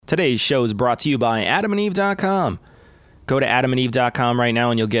Today's show is brought to you by AdamandEve.com. Go to AdamandEve.com right now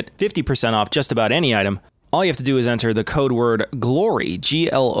and you'll get 50% off just about any item. All you have to do is enter the code word GLORY,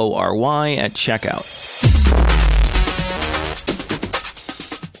 Glory, at checkout.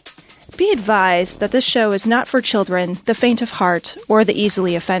 Be advised that this show is not for children, the faint of heart, or the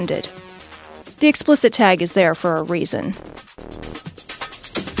easily offended. The explicit tag is there for a reason.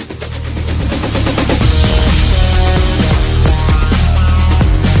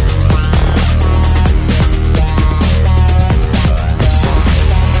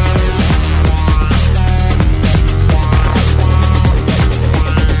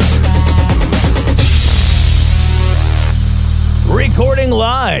 Recording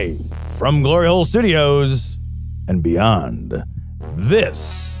live from Glory Hole Studios and beyond,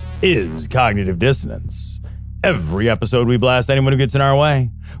 this is Cognitive Dissonance. Every episode we blast anyone who gets in our way.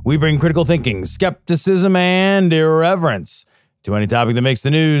 We bring critical thinking, skepticism, and irreverence to any topic that makes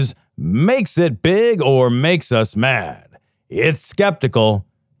the news, makes it big, or makes us mad. It's skeptical,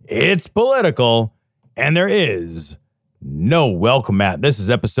 it's political, and there is no welcome mat. This is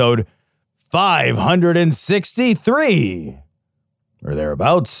episode 563. Or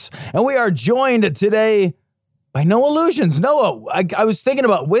thereabouts. And we are joined today by Noah Lugeons. Noah, I was thinking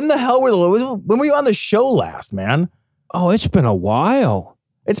about when the hell when were you on the show last, man? Oh, it's been a while.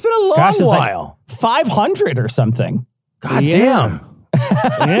 It's been a long while. Like 500 or something. God damn.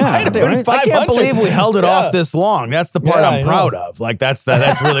 Yeah, right? I can't believe we held it off this long. That's the part I'm proud of. Like that's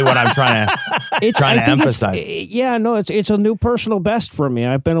really what I'm trying to emphasize. It's a new personal best for me.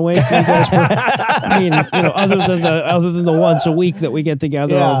 I've been away from you guys for other than the once a week that we get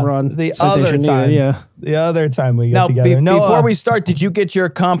together over on the Sensation other time. Media. The other time we get together. Before we start, did you get your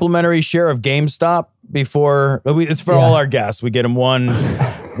complimentary share of GameStop before? It's for all our guests. We get them one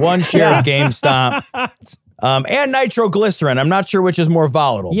share of GameStop. And nitroglycerin. I'm not sure which is more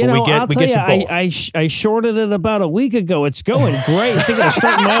volatile. I'll tell you, I shorted it about a week ago. It's going great. I think I'm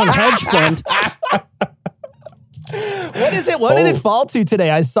starting my own hedge fund. What is it? What did it fall to today?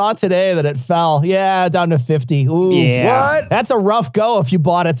 I saw today that it fell. Yeah, down to 50. Ooh, yeah. What? That's a rough go if you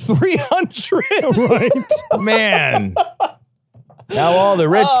bought at 300. Right. Man. Now all the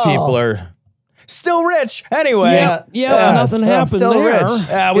rich people are still rich. Anyway. Nothing happened still there. rich.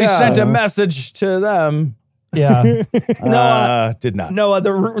 We sent a message to them. Yeah. Did not. Noah,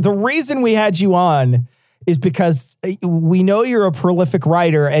 the reason we had you on is because we know you're a prolific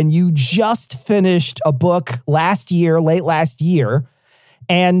writer and you just finished a book late last year.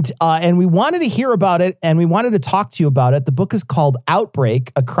 And we wanted to hear about it and we wanted to talk to you about it. The book is called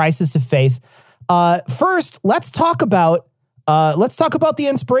Outbreak, A Crisis of Faith. First, let's talk about the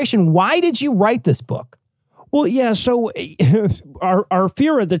inspiration. Why did you write this book? Well, yeah. So our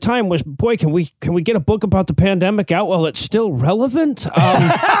fear at the time was, boy, can we get a book about the pandemic out while it's still relevant?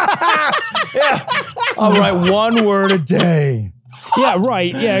 Yeah. I'll write one word a day. Yeah,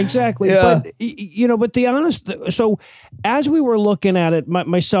 right. Yeah, exactly. Yeah. But the honest. So as we were looking at it,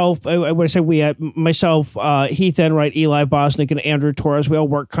 myself, when I say we, myself, Heath Enright, Eli Bosnick, and Andrew Torres, we all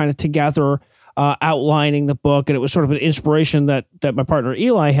worked kind of together, outlining the book, and it was sort of an inspiration that my partner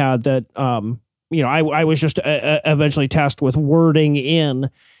Eli had that. I was just eventually tasked with wording in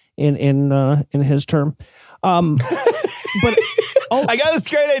his term. But I got this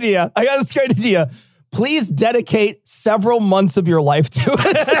great idea. Please dedicate several months of your life to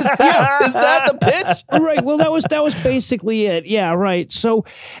it. Is that the pitch? Right. Well, that was basically it. Yeah. Right. So,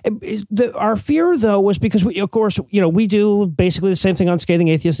 our fear though was because we do basically the same thing on Scathing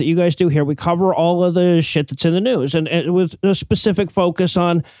Atheist that you guys do here. We cover all of the shit that's in the news, and with a specific focus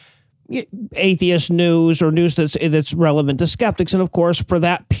on atheist news or news that's relevant to skeptics. And of course, for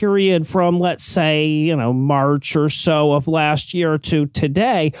that period from, let's say, March or so of last year to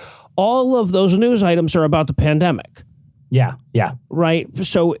today, all of those news items are about the pandemic. Yeah. Yeah. Right.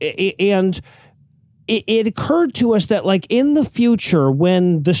 So, and it occurred to us that, like, in the future,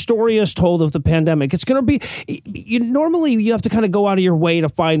 when the story is told of the pandemic, it's going to be, normally you have to kind of go out of your way to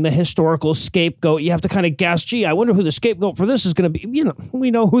find the historical scapegoat. You have to kind of guess, gee, I wonder who the scapegoat for this is going to be. We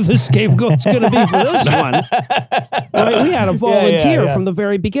know who the scapegoat's going to be for this one. Right? We had a volunteer from the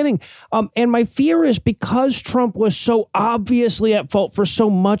very beginning. And my fear is because Trump was so obviously at fault for so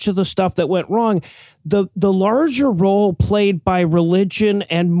much of the stuff that went wrong, the larger role played by religion,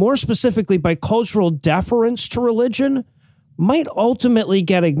 and more specifically by cultural deference to religion, might ultimately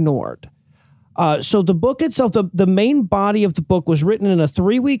get ignored. So the book itself, the main body of the book was written in a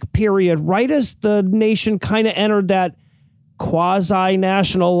 3-week period, right as the nation kind of entered that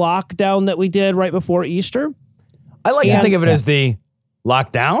quasi-national lockdown that we did right before Easter. I like to think of it as the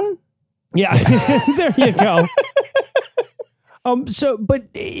lockdown. Yeah, there you go. But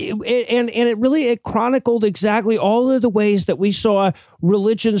it really chronicled exactly all of the ways that we saw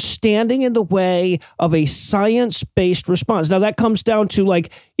religion standing in the way of a science-based response. Now that comes down to look,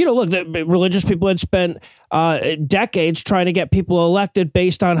 the religious people had spent decades trying to get people elected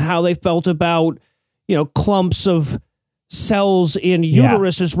based on how they felt about, clumps of cells in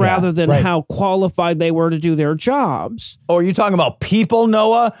uteruses rather than how qualified they were to do their jobs. Oh, are you talking about people,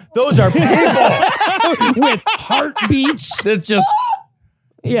 Noah? Those are people with heartbeats. It's just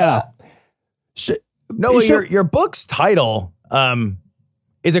Noah, your book's title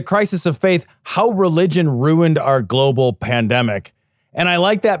is A Crisis of Faith: How Religion Ruined Our Global Pandemic. And I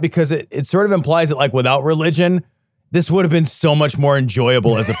like that because it sort of implies that without religion, this would have been so much more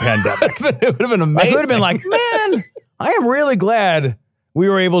enjoyable as a pandemic. It would have been amazing. I would have been like, man, I am really glad we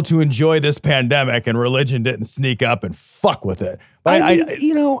were able to enjoy this pandemic and religion didn't sneak up and fuck with it. But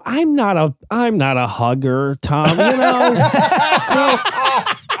I'm not a hugger, Tom.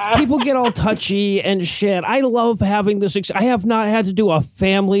 People get all touchy and shit. I love having this. I have not had to do a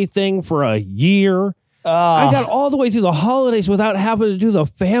family thing for a year. I got all the way through the holidays without having to do the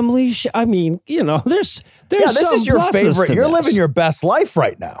family shit. I mean, there's this is your favorite. You're living your best life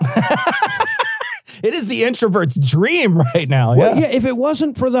right now. It is the introvert's dream right now. Well, if it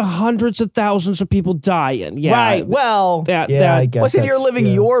wasn't for the hundreds of thousands of people dying, right. Well, I guess you're living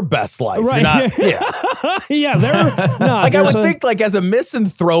your best life, right? You're not, they're not. I would think, as a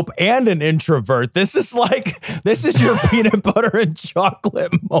misanthrope and an introvert, this is your peanut butter and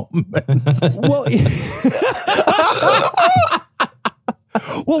chocolate moment. Well.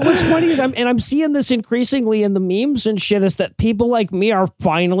 Well, what's funny is I'm seeing this increasingly in the memes and shit is that people like me are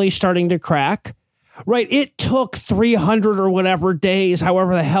finally starting to crack. Right. It took 300 or whatever days,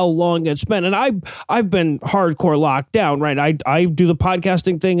 however the hell long it's been. And I've been hardcore locked down. Right. I do the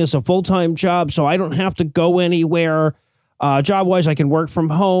podcasting thing as a full-time job, so I don't have to go anywhere. Job wise, I can work from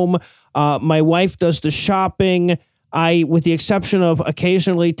home. My wife does the shopping. With the exception of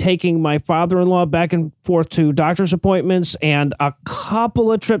occasionally taking my father-in-law back and forth to doctor's appointments and a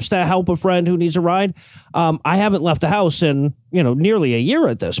couple of trips to help a friend who needs a ride, I haven't left the house in, nearly a year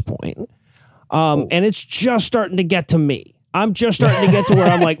at this point. And it's just starting to get to me. I'm just starting to get to where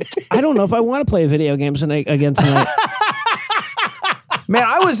I'm like, I don't know if I want to play video games again tonight. Man,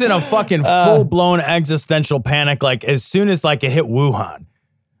 I was in a fucking full-blown existential panic as soon as it hit Wuhan.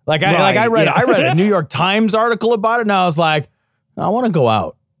 I read a New York Times article about it, and I was like, I want to go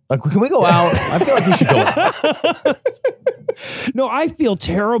out. Can we go out? I feel like we should go out. No, I feel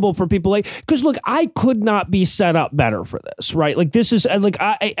terrible for people because look, I could not be set up better for this, right? This is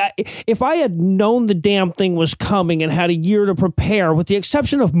if I had known the damn thing was coming and had a year to prepare, with the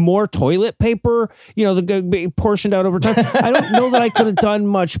exception of more toilet paper, the portioned out over time, I don't know that I could have done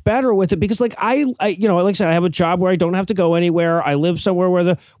much better with it because like I said, I have a job where I don't have to go anywhere. I live somewhere where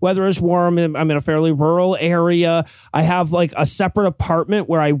the weather is warm and I'm in a fairly rural area. I have a separate apartment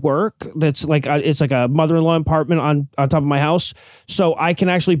where I work. That's it's like a mother-in-law apartment on top of my house. So I can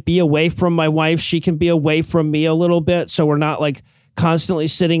actually be away from my wife. She can be away from me a little bit. So we're not constantly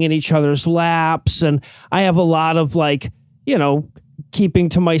sitting in each other's laps. And I have a lot of keeping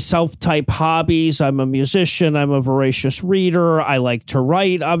to myself type hobbies. I'm a musician. I'm a voracious reader. I like to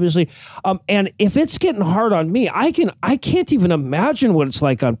write, obviously. And if it's getting hard on me, I can't even imagine what it's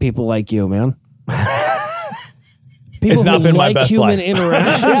like on people like you, man. People it's not been my best human life.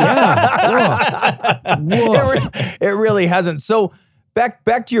 Interaction. Yeah. Whoa. It really hasn't. So back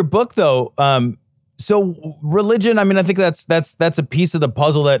to your book though. So religion, I mean, I think that's a piece of the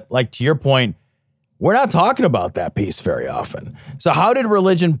puzzle that, to your point, we're not talking about that piece very often. So how did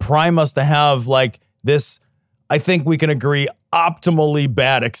religion prime us to have this, I think we can agree, optimally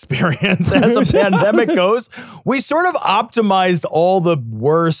bad experience as a pandemic goes? We sort of optimized all the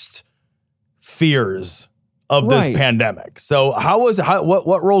worst fears of this pandemic. So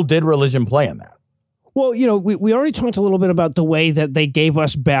what role did religion play in that? Well, we already talked a little bit about the way that they gave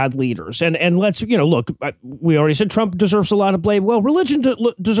us bad leaders. And let's, look, we already said Trump deserves a lot of blame. Well, religion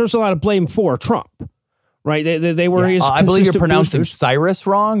deserves a lot of blame for Trump, right? They were his I believe you're pronouncing boosters. Cyrus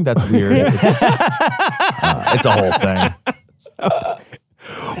wrong. That's weird. It's a whole thing.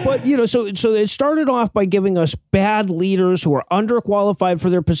 But, so it started off by giving us bad leaders who are underqualified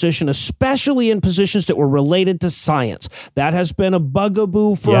for their position, especially in positions that were related to science. That has been a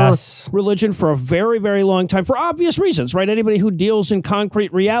bugaboo for religion for a very, very long time, for obvious reasons, right? Anybody who deals in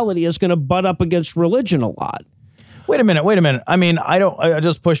concrete reality is going to butt up against religion a lot. Wait a minute. I mean, I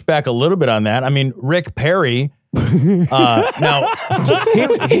just pushed back a little bit on that. I mean, Rick Perry Now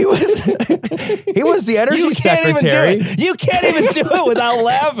he was the energy secretary. You can't even do it without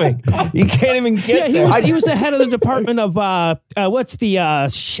laughing. You can't even get there. He was the head of the department of what's the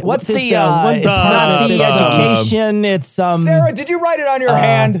it's not the education. It's Sarah, did you write it on your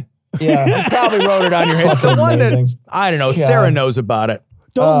hand? Yeah, You probably wrote it on your hand. It's the one that I don't know. Sarah knows about it.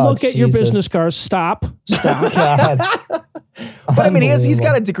 Don't look at your business cards. Stop. God. But I mean, he's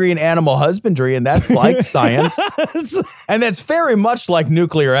got a degree in animal husbandry, and that's like science, and that's very much like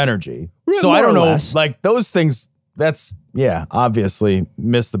nuclear energy. So I don't know, like those things. That's obviously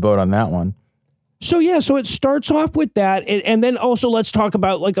missed the boat on that one. So it starts off with that, and then also let's talk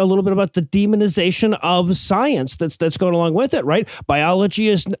about like a little bit about the demonization of science that's going along with it, right? Biology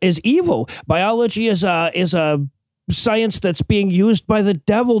is evil. Biology is a science that's being used by the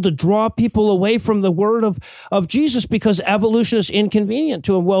devil to draw people away from the word of Jesus because evolution is inconvenient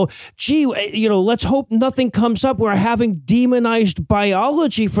to him. Well, let's hope nothing comes up where having demonized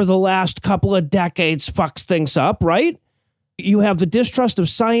biology for the last couple of decades fucks things up, right? You have the distrust of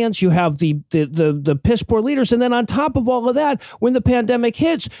science, you have the piss poor leaders, and then on top of all of that, when the pandemic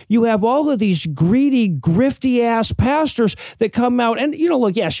hits, you have all of these greedy, grifty ass pastors that come out and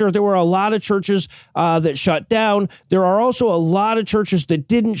sure, there were a lot of churches that shut down. There are also a lot of churches that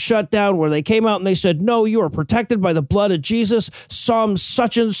didn't shut down where they came out and they said, no, you are protected by the blood of Jesus. Psalm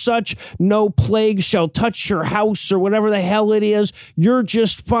such and such, no plague shall touch your house or whatever the hell it is. You're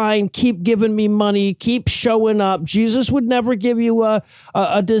just fine. Keep giving me money. Keep showing up. Jesus would never give you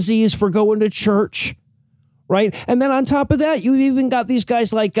a disease for going to church, right? And then on top of that, you even got these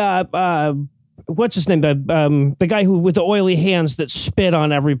guys like what's his name, the guy who with the oily hands that spit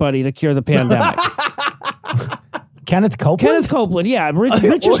on everybody to cure the pandemic. Kenneth Copeland, yeah,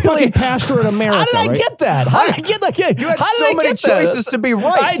 richest fucking pastor in America. How did I get that? How did I get that? You had so many choices to be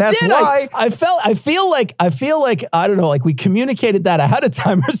right. That's why I feel like I don't know, like we communicated that ahead of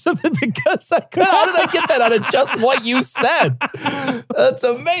time or something because how did I get that out of just what you said? That's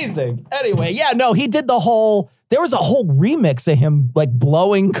amazing. Anyway, he did there was a whole remix of him like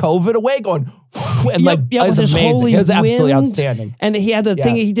blowing COVID away, going and it was amazing. It was absolutely outstanding. And he had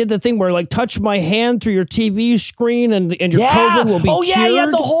thing. He did the thing where like touch my hand through your TV screen and your COVID will be cured. He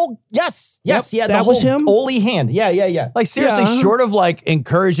had the whole that was him. Holy hand. Yeah. Like seriously, short of like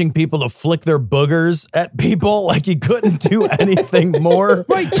encouraging people to flick their boogers at people, like he couldn't do anything more.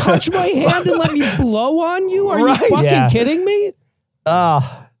 Right, touch my hand and let me blow on you? Are you fucking kidding me?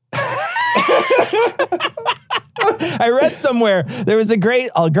 I read somewhere there was a great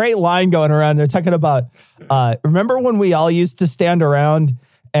line going around. They're talking about remember when we all used to stand around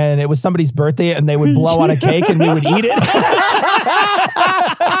and it was somebody's birthday and they would blow on a cake and we would eat it.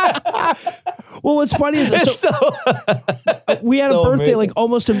 Well, what's funny is we had a birthday like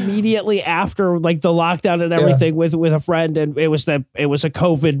almost immediately after like the lockdown and everything with a friend, and it was a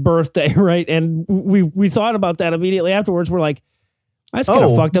COVID birthday, right? And we thought about that immediately afterwards. We're like, that's kind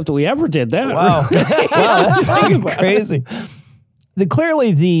of fucked up that we ever did that. Wow, that's fucking crazy.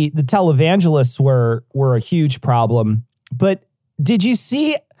 Clearly, the televangelists were a huge problem. But did you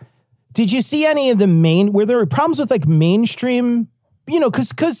see any of were there problems with like mainstream?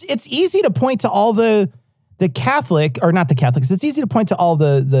 Because it's easy to point to all the Catholic, or not the Catholics, it's easy to point to all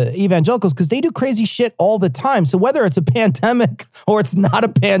the evangelicals because they do crazy shit all the time. So whether it's a pandemic or it's not a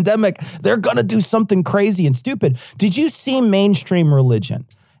pandemic, they're going to do something crazy and stupid. Did you see mainstream religion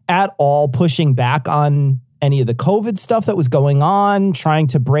at all pushing back on any of the COVID stuff that was going on, trying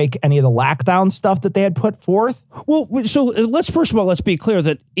to break any of the lockdown stuff that they had put forth? Well, so let's be clear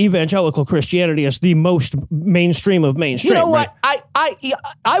that evangelical Christianity is the most mainstream of mainstream. You know what? Right?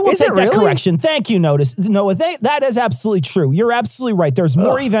 I will take that correction. Thank you, Noah. That is absolutely true. You're absolutely right. There's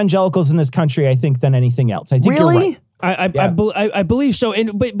more evangelicals in this country, I think, than anything else. I think you're right. I believe so.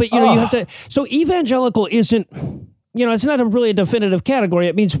 But you have to. So evangelical isn't. It's not really a definitive category.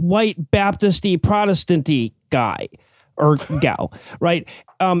 It means white, Baptist-y, Protestant-y guy or gal, right?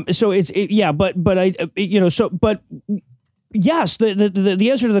 But yes, the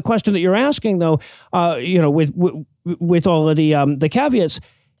answer to the question that you're asking, though, with all of the caveats,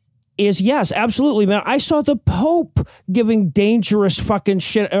 is yes, absolutely, man. I saw the Pope giving dangerous fucking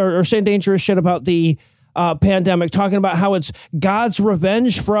shit or saying dangerous shit about the pandemic, talking about how it's God's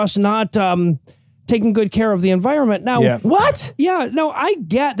revenge for us not taking good care of the environment. Now, what? Yeah, no, I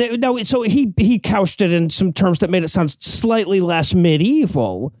get that. No, so he couched it in some terms that made it sound slightly less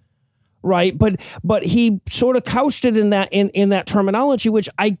medieval, right? But he sort of couched it in that terminology, which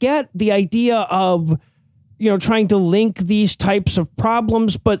I get the idea of, trying to link these types of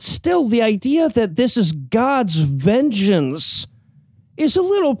problems, but still the idea that this is God's vengeance is a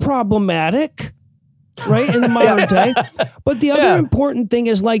little problematic. right, in the modern day. But the other important thing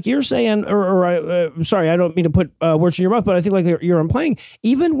is, like you're saying, sorry, I don't mean to put words in your mouth, but I think like you're implying,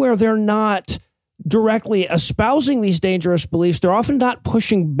 even where they're not directly espousing these dangerous beliefs, they're often not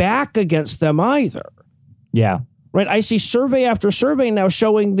pushing back against them either. Yeah. Right. I see survey after survey now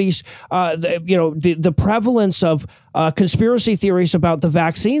showing these, the prevalence of conspiracy theories about the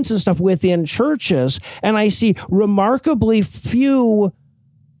vaccines and stuff within churches. And I see remarkably few,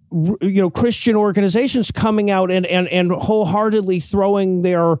 Christian organizations coming out and wholeheartedly throwing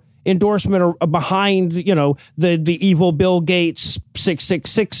their endorsement behind, the evil Bill Gates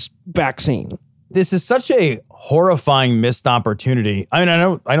 666 vaccine. This is such a horrifying missed opportunity. I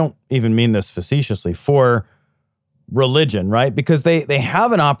mean, I don't even mean this facetiously for religion, right? Because they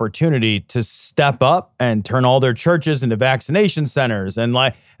have an opportunity to step up and turn all their churches into vaccination centers. And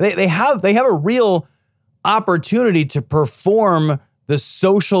like they have a real opportunity to perform the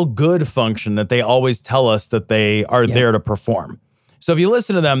social good function that they always tell us that they are there to perform. So if you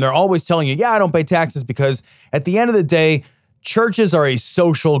listen to them, they're always telling you, I don't pay taxes because at the end of the day, churches are a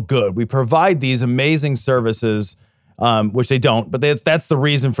social good. We provide these amazing services, which they don't, but that's the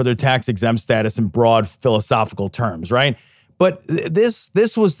reason for their tax exempt status in broad philosophical terms, right? But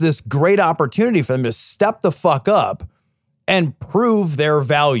this was this great opportunity for them to step the fuck up and prove their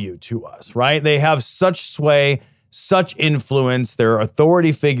value to us, right? They have such sway, such influence. They're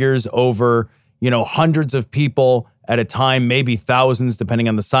authority figures over, hundreds of people at a time, maybe thousands, depending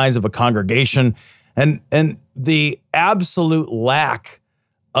on the size of a congregation. And the absolute lack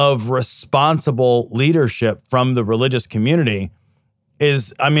of responsible leadership from the religious community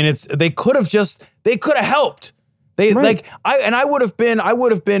is, they could have helped. I would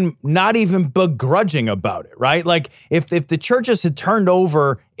have been not even begrudging about it, right? Like if the churches had turned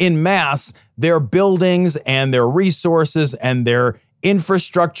over en masse their buildings and their resources and their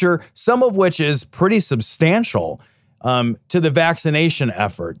infrastructure, some of which is pretty substantial, to the vaccination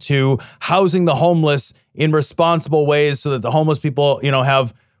effort, to housing the homeless in responsible ways so that the homeless people,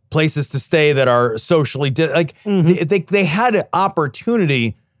 have places to stay that are socially, they had an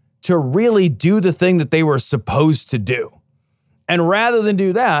opportunity to really do the thing that they were supposed to do. And rather than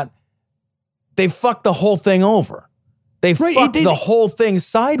do that, they fucked the whole thing over. They fucked the whole thing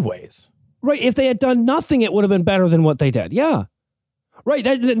sideways. Right. If they had done nothing, it would have been better than what they did. Yeah. Right.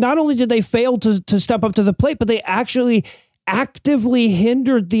 Not only did they fail to step up to the plate, but they actually actively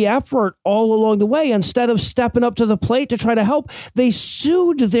hindered the effort all along the way. Instead of stepping up to the plate to try to help, they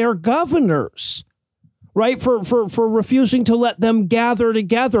sued their governors, right, for refusing to let them gather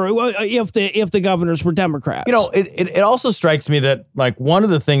together if the governors were Democrats. It also strikes me that like one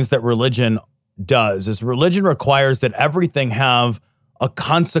of the things that religion does is religion requires that everything have a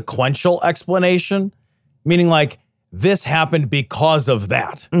consequential explanation, meaning like this happened because of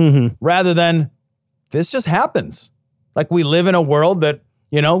that, rather than this just happens. Like we live in a world that,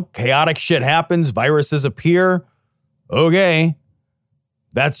 chaotic shit happens, viruses appear. Okay.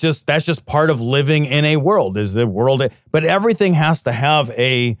 That's just part of living in a world, is the world. But everything has to have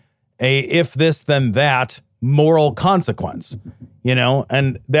a if this then that moral consequence,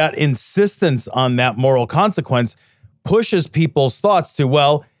 and that insistence on that moral consequence pushes people's thoughts to,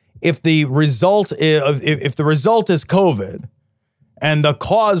 well, if the result is COVID and the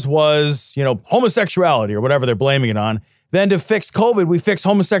cause was, homosexuality or whatever they're blaming it on, then to fix COVID, we fix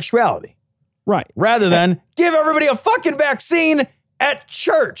homosexuality. Right. Rather than give everybody a fucking vaccine at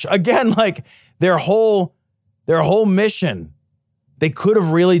church. Again, like their whole mission, they could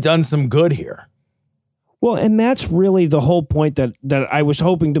have really done some good here. Well, and that's really the whole point that I was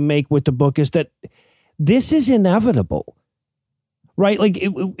hoping to make with the book, is that this is inevitable. Right? Like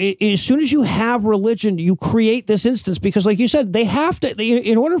as soon as you have religion, you create this instance, because like you said, they have to,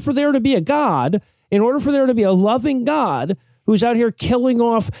 in order for there to be a God, in order for there to be a loving God who's out here killing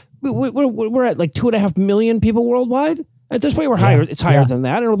off, we're at like 2.5 million people worldwide. At this point, we're higher. It's higher than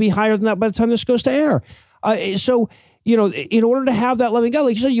that. It'll be higher than that by the time this goes to air. So, in order to have that loving God,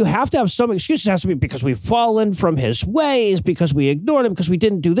 like you said, you have to have some excuses. It has to be because we've fallen from his ways, because we ignored him, because we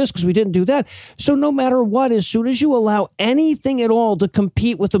didn't do this, because we didn't do that. So no matter what, as soon as you allow anything at all to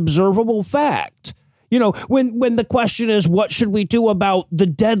compete with observable fact, when the question is, what should we do about the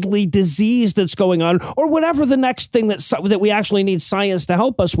deadly disease that's going on, or whatever the next thing that we actually need science to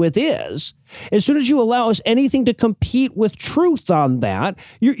help us with is, as soon as you allow us anything to compete with truth on that,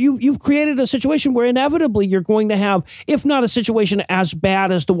 you've created a situation where inevitably you're going to have, if not a situation as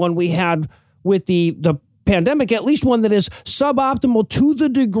bad as the one we had with the pandemic, at least one that is suboptimal to the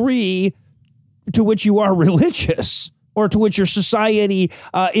degree to which you are religious, or to which your society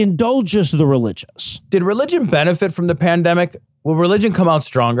indulges the religious. Did religion benefit from the pandemic? Will religion come out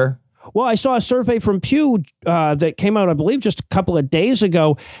stronger? Well, I saw a survey from Pew that came out, I believe, just a couple of days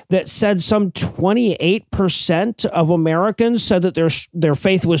ago that said some 28% of Americans said that their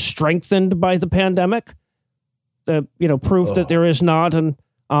faith was strengthened by the pandemic. The proof that there is not an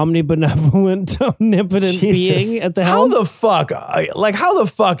omnibenevolent, omnipotent being at the helm. How the fuck? How the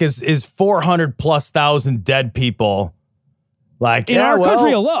fuck is 400,000+ dead people? Like in our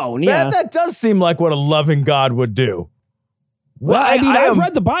country alone, that does seem like what a loving God would do. Well, I've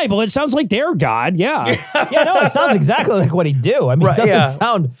read the Bible. It sounds like their God. Yeah. It sounds exactly like what he'd do. I mean,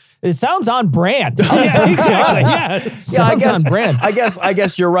 it sounds on brand. Yeah, exactly. Yeah. Sounds on brand. I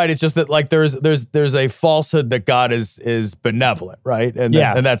guess you're right. It's just that like there's a falsehood that God is benevolent, right? And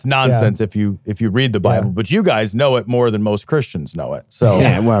that's nonsense if you read the Bible. Yeah. But you guys know it more than most Christians know it. So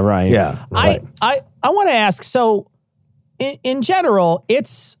right. Yeah. I want to ask, so in general,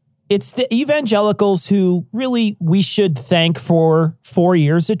 it's the evangelicals who really we should thank for 4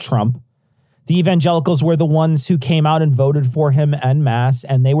 years of Trump. The evangelicals were the ones who came out and voted for him en masse,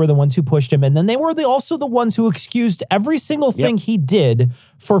 and they were the ones who pushed him. And then they were also the ones who excused every single thing he did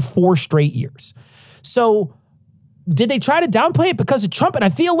for 4 straight years. So did they try to downplay it because of Trump? And I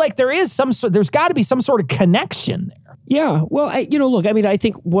feel like there's got to be some sort of connection there. Yeah. Well, look, I mean, I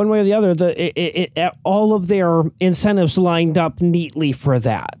think one way or the other, all of their incentives lined up neatly for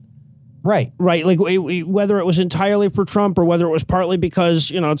that. Right. Like whether it was entirely for Trump or whether it was partly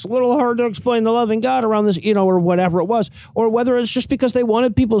because, it's a little hard to explain the loving God around this, or whatever it was, or whether it's just because they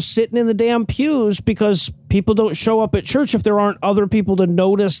wanted people sitting in the damn pews because people don't show up at church if there aren't other people to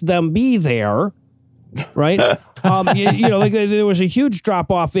notice them be there. Right. Like there was a huge drop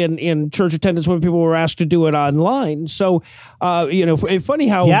off in church attendance when people were asked to do it online. So, funny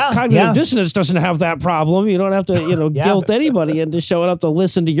how cognitive dissonance doesn't have that problem. You don't have to, guilt anybody into showing up to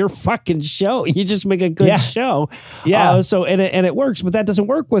listen to your fucking show. You just make a good show. Yeah. And it works, but that doesn't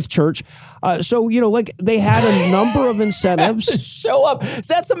work with church. Like they had a number of incentives. Show up.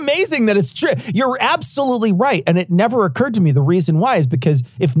 So that's amazing that it's true. You're absolutely right. And it never occurred to me. The reason why is because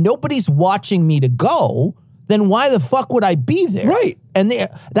if nobody's watching me to go, then why the fuck would I be there? Right. And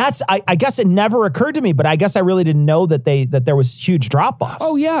I guess it never occurred to me, but I guess I really didn't know that there was huge drop-offs.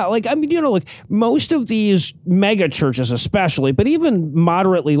 Oh, yeah. Like, I mean, like most of these mega churches especially, but even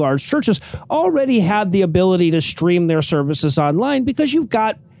moderately large churches already had the ability to stream their services online because you've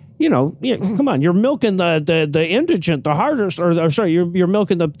got, come on, you're milking the indigent, the hardest, you're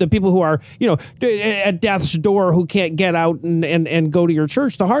milking the people who are, at death's door who can't get out and go to your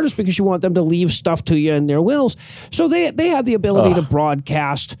church the hardest because you want them to leave stuff to you in their wills. So they have the ability to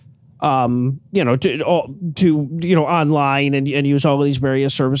broadcast, to online and use all of these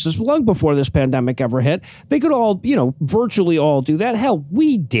various services long before this pandemic ever hit. They could all, virtually all do that. Hell,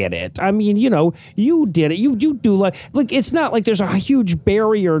 we did it. I mean, you did it. You do like it's not like there's a huge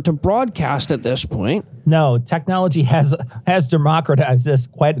barrier to broadcast at this point. No, technology has democratized this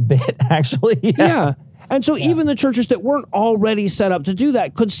quite a bit, actually. Yeah. And so even the churches that weren't already set up to do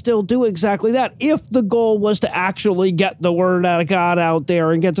that could still do exactly that if the goal was to actually get the word out of God out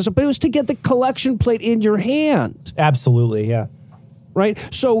there and get this. But it was to get the collection plate in your hand. Absolutely, yeah. Right?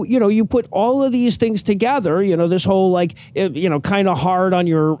 So, you put all of these things together, this whole kind of hard on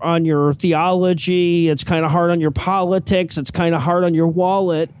your theology. It's kind of hard on your politics. It's kind of hard on your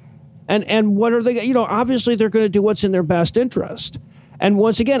wallet. And what are they, obviously they're going to do what's in their best interest. And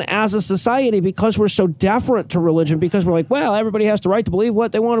once again, as a society, because we're so deferent to religion, because we're like, well, everybody has the right to believe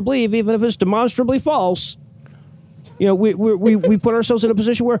what they want to believe, even if it's demonstrably false. We put ourselves in a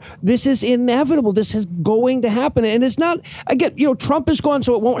position where this is inevitable. This is going to happen. And it's not, again, Trump is gone,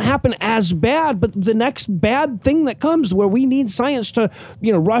 so it won't happen as bad. But the next bad thing that comes where we need science to,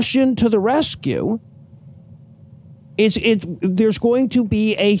 rush into the rescue there's going to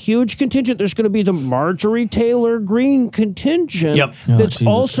be a huge contingent. There's going to be the Marjorie Taylor Greene contingent that's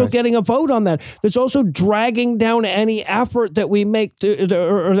also getting a vote on that. That's also dragging down any effort that we make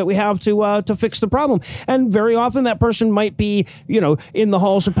or that we have to fix the problem. And very often that person might be, in the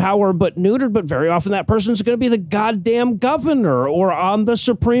halls of power but neutered, but very often that person's going to be the goddamn governor or on the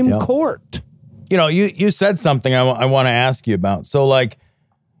Supreme Court. You said something I want to ask you about. So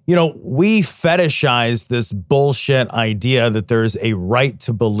we fetishize this bullshit idea that there's a right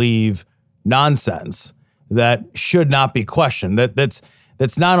to believe nonsense that should not be questioned.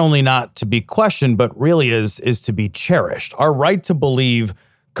 That's not only not to be questioned, but really is to be cherished. Our right to believe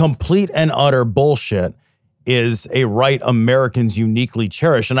complete and utter bullshit is a right Americans uniquely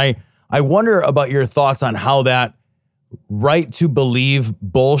cherish. And I wonder about your thoughts on how that right to believe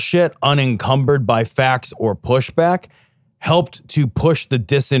bullshit unencumbered by facts or pushback helped to push the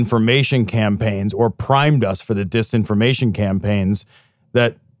disinformation campaigns or primed us for the disinformation campaigns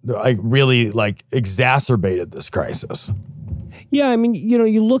that like really like exacerbated this crisis. Yeah, I mean,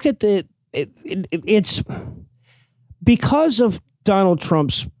 you look at it's because of Donald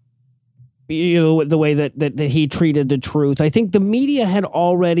Trump's, the way that he treated the truth. I think the media had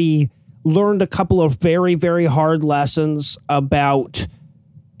already learned a couple of very, very hard lessons about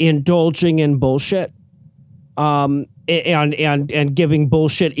indulging in bullshit, and giving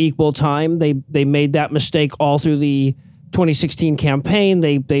bullshit equal time. They made that mistake all through the 2016 campaign.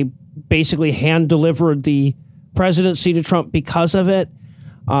 They basically hand delivered the presidency to Trump because of it.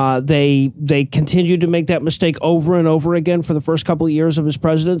 They continued to make that mistake over and over again for the first couple of years of his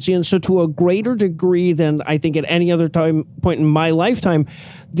presidency. And so to a greater degree than I think at any other point in my lifetime,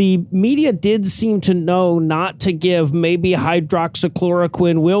 the media did seem to know not to give maybe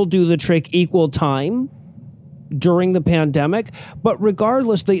hydroxychloroquine will do the trick equal time during the pandemic. But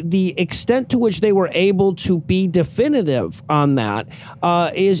regardless, the extent to which they were able to be definitive on that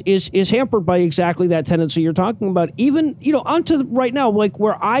is hampered by exactly that tendency you're talking about. Even, onto right now, like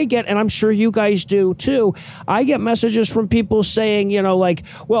where I get, and I'm sure you guys do too, I get messages from people saying,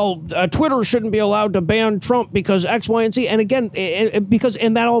 Twitter shouldn't be allowed to ban Trump because X, Y, and Z. And again,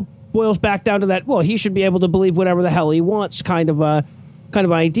 and that all boils back down to that, well, he should be able to believe whatever the hell he wants kind of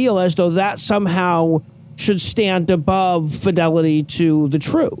ideal, as though that somehow should stand above fidelity to the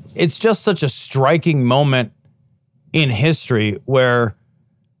truth. It's just such a striking moment in history where,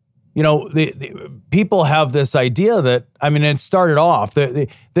 the people have this idea that, it started off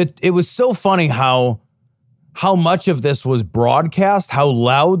that it was so funny how much of this was broadcast, how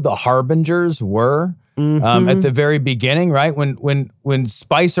loud the harbingers were at the very beginning, right? When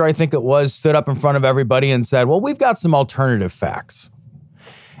Spicer, I think it was, stood up in front of everybody and said, well, we've got some alternative facts.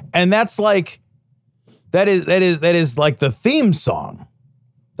 And that's like, That is like the theme song.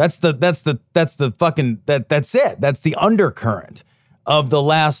 That's it. That's the undercurrent of the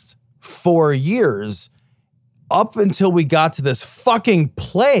last 4 years up until we got to this fucking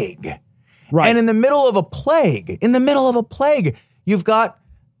plague. Right. And in the middle of a plague, you've got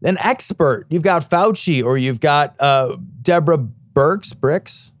an expert. You've got Fauci, or you've got Deborah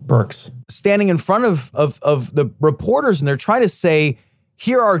Birx standing in front of the reporters, and they're trying to say,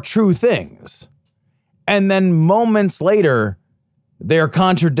 here are true things. And then moments later, they're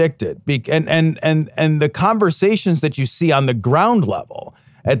contradicted. And the conversations that you see on the ground level,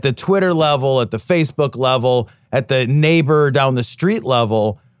 at the Twitter level, at the Facebook level, at the neighbor down the street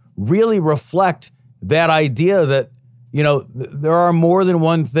level, really reflect that idea that, there are more than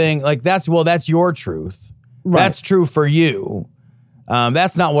one thing. Like that's your truth. Right. That's true for you.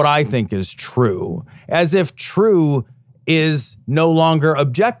 That's not what I think is true. As if true is no longer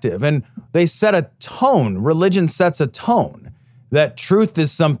objective. And they set a tone. Religion sets a tone that truth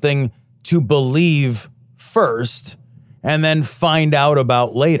is something to believe first and then find out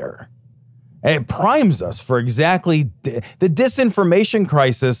about later. And it primes us for exactly the disinformation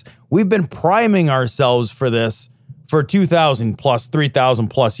crisis. We've been priming ourselves for this for 2,000 plus, 3,000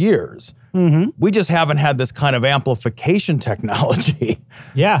 plus years. Mm-hmm. We just haven't had this kind of amplification technology.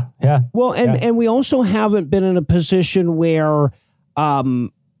 Yeah. Well, and we also haven't been in a position where,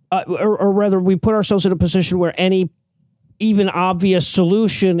 or rather, we put ourselves in a position where any even obvious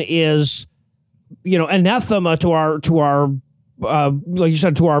solution is, anathema to our like you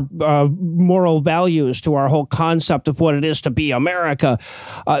said, to our moral values, to our whole concept of what it is to be America.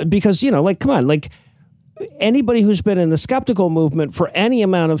 Because, come on, anybody who's been in the skeptical movement for any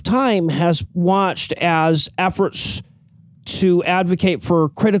amount of time has watched as efforts to advocate for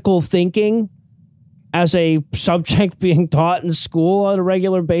critical thinking as a subject being taught in school on a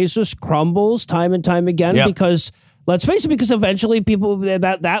regular basis crumbles time and time again. Yep. Because let's face it, because eventually people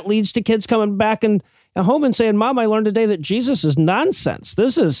that leads to kids coming back and home and saying, Mom, I learned today that Jesus is nonsense.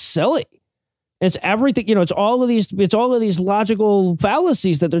 This is silly. It's everything, it's all of these logical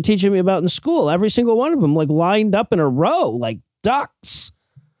fallacies that they're teaching me about in school. Every single one of them, lined up in a row, like ducks,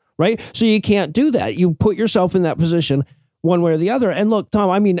 right? So you can't do that. You put yourself in that position one way or the other. And look,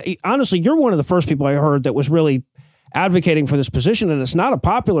 Tom, honestly, you're one of the first people I heard that was really advocating for this position, and it's not a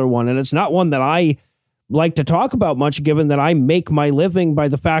popular one, and it's not one that I like to talk about much, given that I make my living by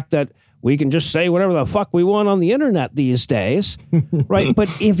the fact that we can just say whatever the fuck we want on the internet these days, right? But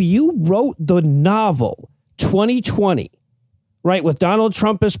if you wrote the novel 2020, right, with Donald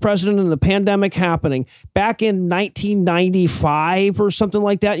Trump as president and the pandemic happening back in 1995 or something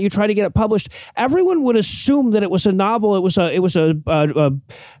like that, and you try to get it published, everyone would assume that it was a novel. It was a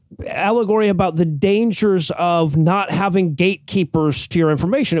allegory about the dangers of not having gatekeepers to your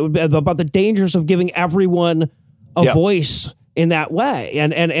information. It would be about the dangers of giving everyone a voice in that way,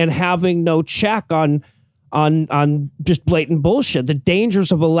 and having no check on on just blatant bullshit, the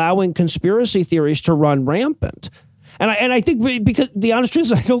dangers of allowing conspiracy theories to run rampant. And I think, because the honest truth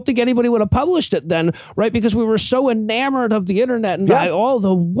is, I don't think anybody would have published it then, right? Because we were so enamored of the internet and all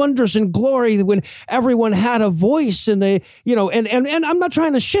the wonders and glory when everyone had a voice, and they, you know, and I'm not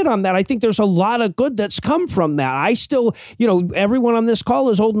trying to shit on that. I think there's a lot of good that's come from that. I still, you know, everyone on this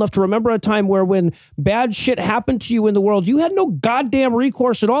call is old enough to remember a time where when bad shit happened to you in the world, you had no goddamn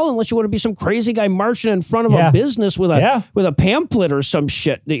recourse at all unless you want to be some crazy guy marching in front of a business with a pamphlet or some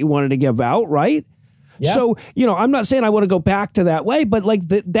shit that you wanted to give out, right? Yeah. So, you know, I'm not saying I want to go back to that way, but like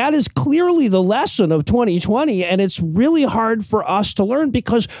that is clearly the lesson of 2020. And it's really hard for us to learn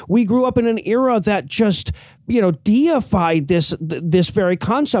because we grew up in an era that just, you know, deified this very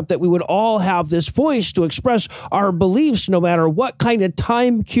concept that we would all have this voice to express our beliefs no matter what kind of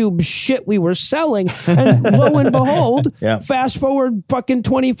time cube shit we were selling. And lo and behold, fast forward fucking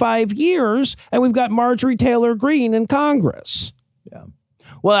 25 years and we've got Marjorie Taylor Greene in Congress. Yeah.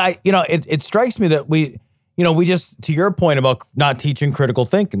 Well, it strikes me that we just, to your point about not teaching critical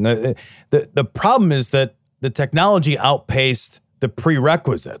thinking, the problem is that the technology outpaced the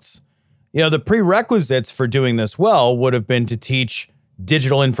prerequisites. You know, the prerequisites for doing this well would have been to teach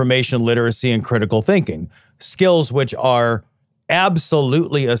digital information literacy and critical thinking, skills which are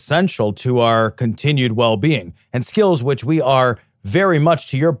absolutely essential to our continued well-being, and skills which we are very much,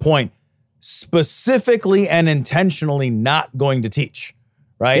 to your point, specifically and intentionally not going to teach.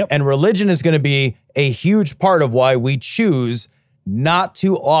 Right. Yep. And religion is going to be a huge part of why we choose not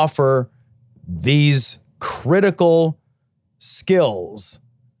to offer these critical skills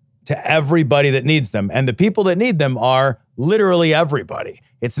to everybody that needs them. And the people that need them are literally everybody.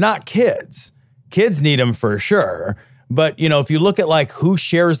 It's not kids. Kids need them for sure. But, you know, if you look at like who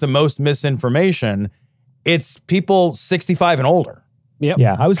shares the most misinformation, it's people 65 and older. Yep.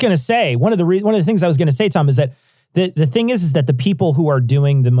 Yeah. I was going to say one of the things I was going to say, Tom, is that The thing is that the people who are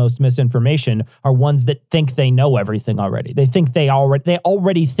doing the most misinformation are ones that think they know everything already. They think they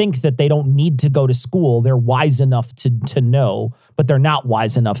already think that they don't need to go to school. They're wise enough to know, but they're not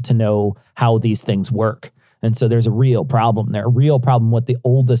wise enough to know how these things work. And so there's a real problem there, a real problem with the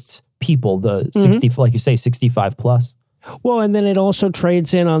oldest people, the 60, like you say, 65 plus. Well, and then it also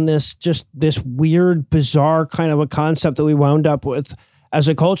trades in on this weird, bizarre kind of a concept that we wound up with as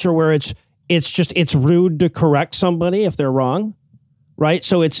a culture where it's rude to correct somebody if they're wrong, right?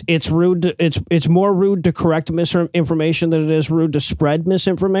 So it's rude. It's more rude to correct misinformation than it is rude to spread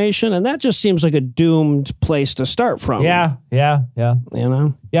misinformation, and that just seems like a doomed place to start from. Yeah. You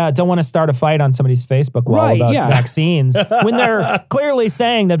know. Yeah, I don't want to start a fight on somebody's Facebook wall about vaccines when they're clearly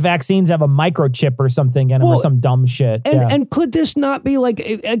saying that vaccines have a microchip or something or some dumb shit. And could this not be like,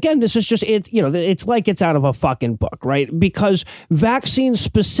 again, this is just, it's like it's out of a fucking book, right? Because vaccines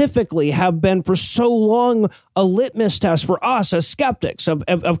specifically have been for so long a litmus test for us as skeptics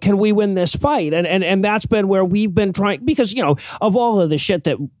of can we win this fight? And that's been where we've been trying, because, you know, of all of the shit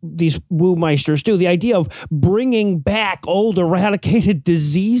that these woo meisters do, the idea of bringing back old eradicated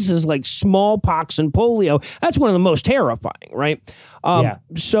diseases like smallpox and polio, that's one of the most terrifying, right?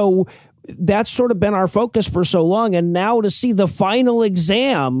 So that's sort of been our focus for so long. And now to see the final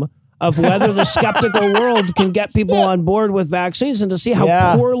exam of whether the skeptical world can get people on board with vaccines and to see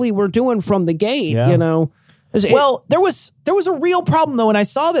how poorly we're doing from the gate, you know. Well, there was a real problem, though, when I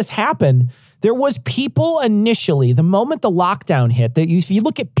saw this happen. There was people initially, the moment the lockdown hit, that if you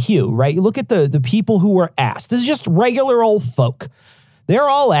look at Pew, right, you look at the people who were asked, this is just regular old folk. They're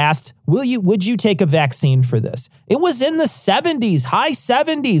all asked, would you take a vaccine for this? It was in the 70s, high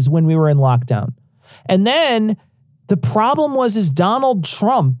 70s when we were in lockdown. And then the problem is Donald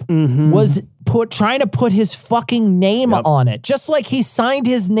Trump was trying to put his fucking name on it. Just like he signed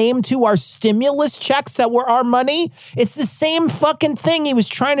his name to our stimulus checks that were our money. It's the same fucking thing. He was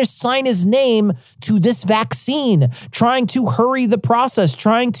trying to sign his name to this vaccine, trying to hurry the process,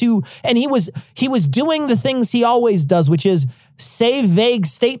 and he was doing the things he always does, which is say vague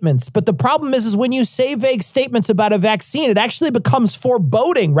statements. But the problem is when you say vague statements about a vaccine, it actually becomes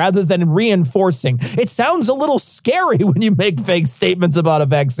foreboding rather than reinforcing. It sounds a little scary when you make vague statements about a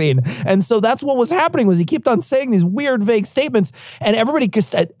vaccine. And so that's what was happening, was he kept on saying these weird vague statements, and everybody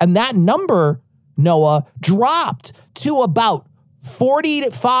just, and that number, Noah, dropped to about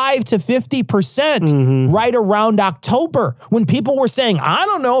 45 to 50% right around October, when people were saying, I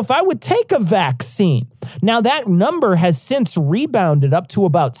don't know if I would take a vaccine. Now that number has since rebounded up to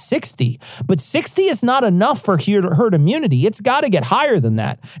about 60, but 60 is not enough for herd immunity. It's got to get higher than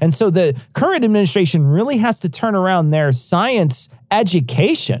that. And so the current administration really has to turn around their science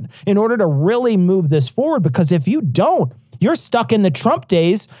education in order to really move this forward, because if you don't, You're stuck in the Trump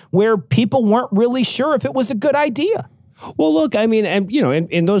days where people weren't really sure if it was a good idea. Well, look, I mean, and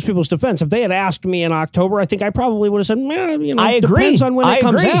in those people's defense, if they had asked me in October, I think I probably would have said, I agree. Depends on when it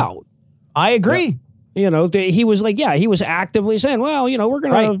comes out. I agree. He was like, he was actively saying, well, we're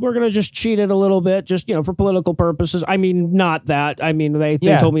gonna just cheat it a little bit, just for political purposes. I mean, not that. I mean, they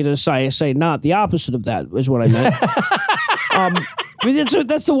told me to say not the opposite of that is what I meant.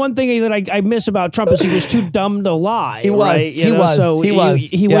 That's the one thing that I miss about Trump is he was too dumb to lie. He was. Right?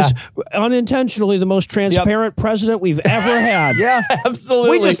 He was unintentionally the most transparent president we've ever had. Yeah,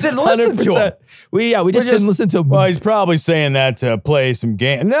 absolutely. We just didn't listen to him. We just didn't listen to him. Well, he's probably saying that to play some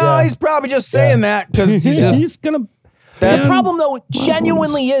game. No, he's probably just saying that because he's gonna. The problem, though,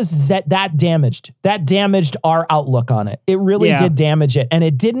 genuinely is that damaged our outlook on it. It really did damage it, and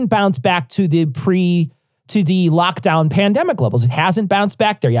it didn't bounce back to the lockdown pandemic levels. It hasn't bounced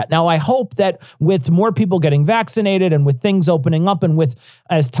back there yet. Now, I hope that with more people getting vaccinated and with things opening up and with,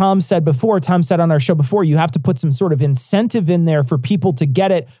 as Tom said on our show before, you have to put some sort of incentive in there for people to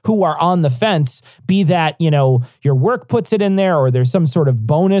get it who are on the fence, be that, your work puts it in there or there's some sort of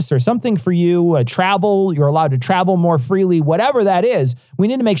bonus or something for you, travel, you're allowed to travel more freely, whatever that is. We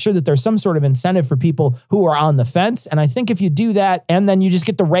need to make sure that there's some sort of incentive for people who are on the fence. And I think if you do that and then you just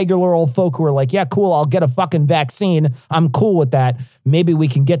get the regular old folk who are like, yeah, cool, I'll get a fucking vaccine, I'm cool with that. Maybe we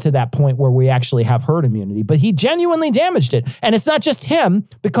can get to that point where we actually have herd immunity. But he genuinely damaged it. And it's not just him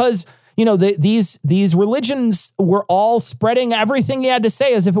because, these religions were all spreading everything he had to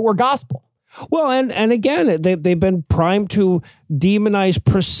say as if it were gospel. Well, and again, they've been primed to demonize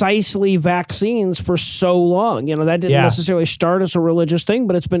precisely vaccines for so long. That didn't necessarily start as a religious thing,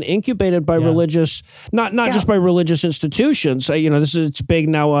 but it's been incubated by religious, not just by religious institutions. It's big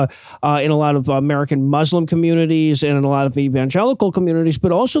now in a lot of American Muslim communities and in a lot of evangelical communities,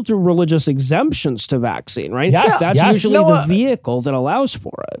 but also through religious exemptions to vaccine, right? Yes, That's usually the vehicle that allows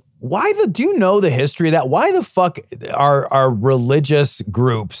for it. Do you know the history of that? Why the fuck are religious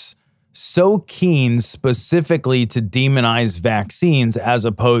groups so keen specifically to demonize vaccines as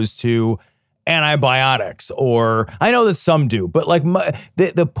opposed to antibiotics? Or I know that some do, but like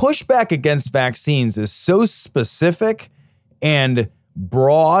the pushback against vaccines is so specific and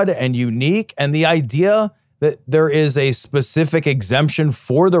broad and unique. And the idea that there is a specific exemption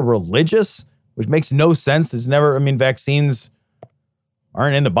for the religious, which makes no sense. Vaccines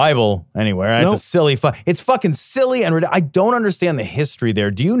aren't in the Bible anywhere. It's a silly it's fucking silly and I don't understand the history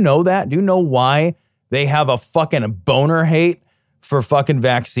there. Do you know that? Do you know why they have a fucking boner hate for fucking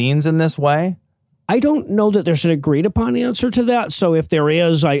vaccines in this way? I don't know that there's an agreed upon answer to that. So if there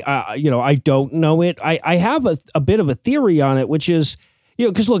is, I don't know it. I have a bit of a theory on it, which is,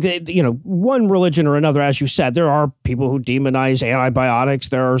 because look, one religion or another, as you said, there are people who demonize antibiotics.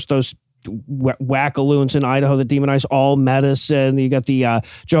 There's those wackaloons in Idaho that demonize all medicine. You got the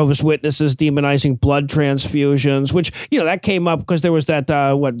Jehovah's Witnesses demonizing blood transfusions, which, that came up because there was that,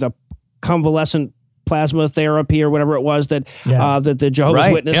 the convalescent plasma therapy or whatever it was that the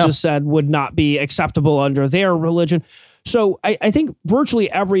Jehovah's Witnesses said would not be acceptable under their religion. So I think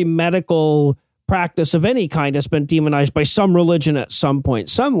virtually every medical practice of any kind has been demonized by some religion at some point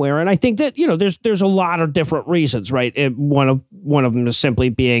somewhere. And I think that, there's a lot of different reasons, right? One of them is simply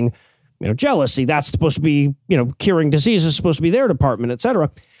being jealousy. That's supposed to be, curing disease is supposed to be their department, et cetera.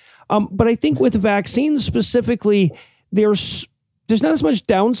 But I think with vaccines specifically, there's not as much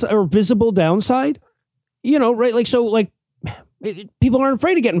downside or visible downside, right? People aren't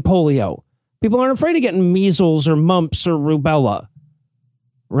afraid of getting polio. People aren't afraid of getting measles or mumps or rubella,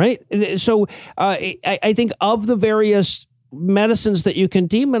 right? So I think of the various medicines that you can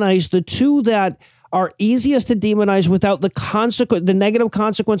demonize, the two that are easiest to demonize without the negative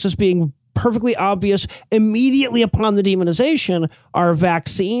consequences being perfectly obvious immediately upon the demonization are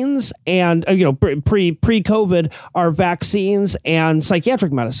vaccines and, pre-COVID are vaccines and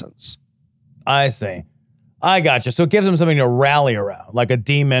psychiatric medicines. I see. I gotcha. So it gives them something to rally around, like a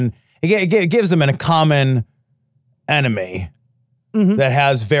demon. It gives them a common enemy that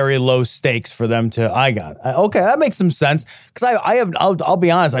has very low stakes for them to, okay, that makes some sense. Because I'll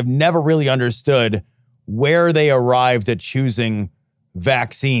be honest, I've never really understood where they arrived at choosing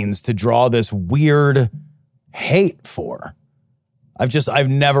vaccines to draw this weird hate for. I've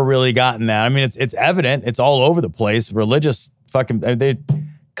never really gotten that. I mean, it's evident. It's all over the place. Religious they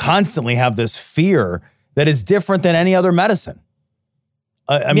constantly have this fear that is different than any other medicine.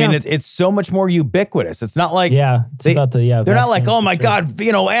 I mean, it's so much more ubiquitous. It's not like they're not like, oh my God,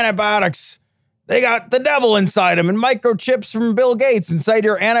 antibiotics, they got the devil inside them and microchips from Bill Gates inside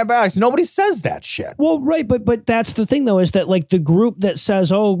your antibiotics. Nobody says that shit. Well, right, but that's the thing though, is that like the group that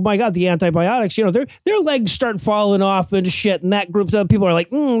says, "Oh my God, the antibiotics," their legs start falling off and shit, and that group of people are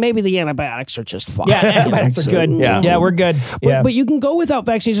like, maybe the antibiotics are just fine. Yeah, antibiotics are good. Yeah, we're good. Yeah. But you can go without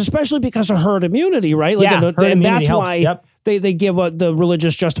vaccines, especially because of herd immunity, right? Like, herd and immunity that's helps. why Yep. they give the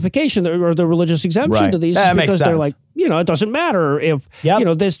religious justification or the religious exemption Right. to these, That makes because they're sense. like, it doesn't matter if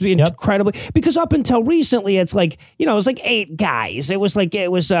this incredibly, because up until recently it's like, it was like 8 guys. It was like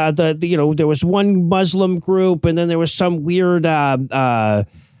there was one Muslim group, and then there was some weird Amish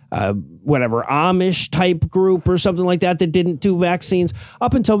type group or something like that didn't do vaccines.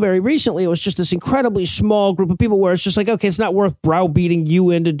 Up until very recently, it was just this incredibly small group of people where it's just like, okay, it's not worth browbeating you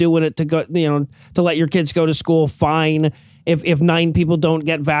into doing it to go, to let your kids go to school. Fine. If 9 people don't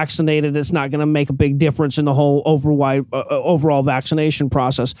get vaccinated, it's not going to make a big difference in the whole overall vaccination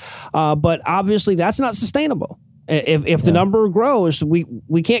process. But obviously, that's not sustainable. If the number grows, we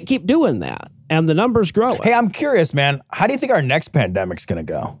can't keep doing that, and the numbers grow. Hey, I'm curious, man. How do you think our next pandemic's going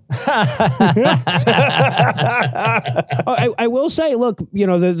to go? I will say, look,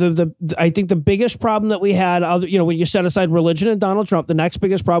 I think the biggest problem that we had, when you set aside religion and Donald Trump, the next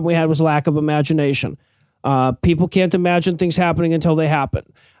biggest problem we had was lack of imagination. People can't imagine things happening until they happen.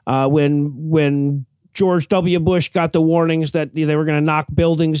 When George W. Bush got the warnings that they were going to knock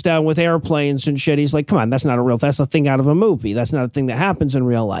buildings down with airplanes and shit, he's like, come on, that's a thing out of a movie. That's not a thing that happens in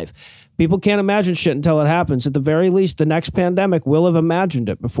real life. People can't imagine shit until it happens. At the very least, the next pandemic will have imagined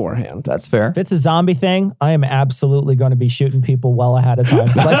it beforehand. That's fair. If it's a zombie thing, I am absolutely going to be shooting people well ahead of time.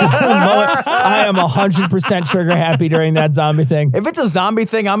 I am 100% trigger happy during that zombie thing. If it's a zombie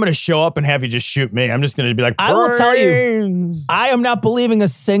thing, I'm going to show up and have you just shoot me. I'm just going to be like, I will tell you, brains. I am not believing a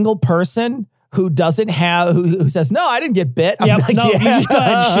single person who doesn't have, who says, no, I didn't get bit. I'm like, You just go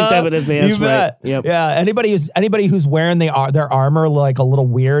ahead and shoot them in advance. You bet. Right? Yep. Yeah. Anybody who's wearing their armor like a little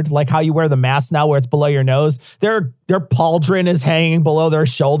weird, like how you wear the mask now where it's below your nose, their pauldron is hanging below their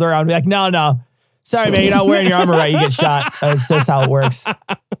shoulder. I'm like, no. Sorry, man, you're not wearing your armor right. You get shot. That's just how it works.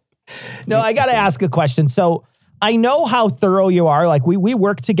 No, I got to ask a question. So I know how thorough you are. Like we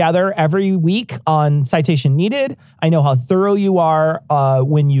work together every week on Citation Needed. I know how thorough you are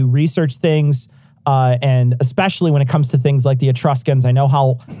when you research things, and especially when it comes to things like the Etruscans. I know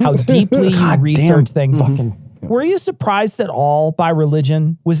how deeply you research things. Were you surprised at all by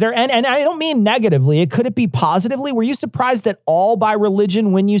religion? Was there, and I don't mean negatively, could it be positively? Were you surprised at all by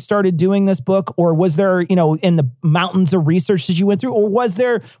religion when you started doing this book? Or was there, in the mountains of research that you went through? Or was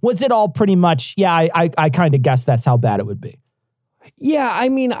it all pretty much, I kind of guessed that's how bad it would be? Yeah, I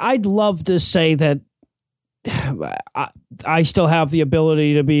mean, I'd love to say that I still have the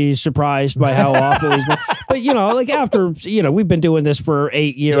ability to be surprised by how awful he's been. But, like after, we've been doing this for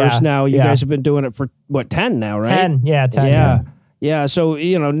 8 years now. You guys have been doing it for, 10 now, right? 10, 10. Yeah, so,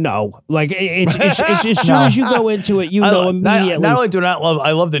 no. Like, it's as soon as you go into it, immediately. Not only do I not love,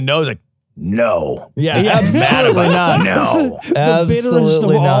 I love the no. It's like, no. Yeah, absolutely not. No. The bitterest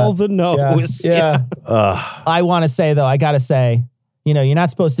of all the no's. Yeah. I want to say, though, I got to say, you're not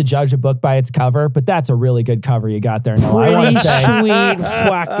supposed to judge a book by its cover, but that's a really good cover you got there, Noah. I want to say, sweet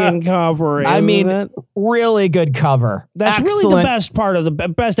fucking cover. It? Really good cover. That's excellent. Really the best part of the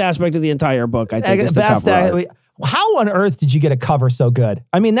best aspect of the entire book. I think is the cover. How on earth did you get a cover so good?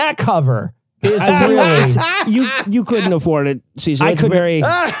 I mean, that cover is really. You couldn't afford it, Cecil. I It's couldn't. very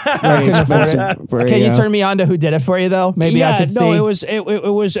expensive. Can you turn me on to who did it for you though? Maybe I could see. No, it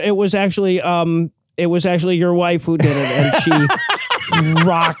was actually your wife who did it, and she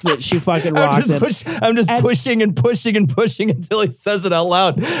rocked it. She fucking rocked it. I'm just pushing and pushing and pushing until he says it out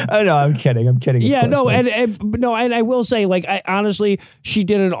loud. I know. I'm kidding. Yeah, no, and I will say, like, honestly, she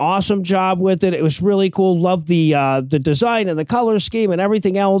did an awesome job with it. It was really cool. Loved the design and the color scheme and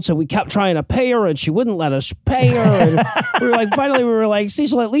everything else. And we kept trying to pay her, and she wouldn't let us pay her. And finally, we were like,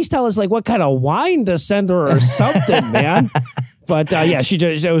 Cecil, at least tell us like what kind of wine to send her or something, man. But she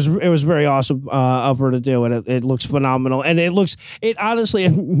did. It was very awesome of her to do, and it looks phenomenal. And it honestly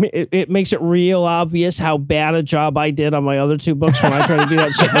makes it real obvious how bad a job I did on my other 2 books when I try to do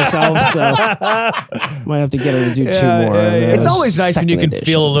that shit myself. So might have to get her to do 2 more. It's always nice when you can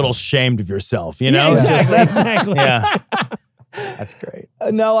feel a little ashamed of yourself. Yeah, exactly. Yeah. That's great.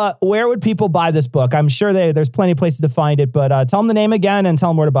 Noah, where would people buy this book? I'm sure there's plenty of places to find it, but tell them the name again and tell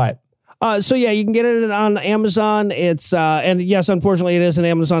them where to buy it. So you can get it on Amazon. It's and yes, unfortunately, it is an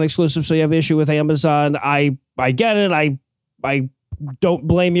Amazon exclusive, so you have issue with Amazon. I get it. I don't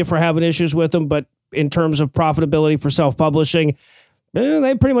blame you for having issues with them, but in terms of profitability for self-publishing,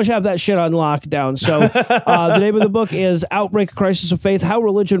 They pretty much have that shit on lockdown. So the name of the book is Outbreak: A Crisis of Faith, How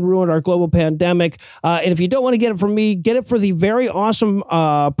Religion Ruined Our Global Pandemic. And if you don't want to get it from me, get it for the very awesome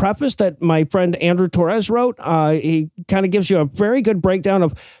preface that my friend Andrew Torres wrote. He kind of gives you a very good breakdown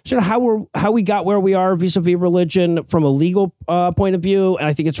of sort of how we got where we are vis-a-vis religion from a legal point of view. And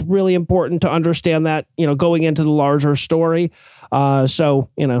I think it's really important to understand that, going into the larger story. That's,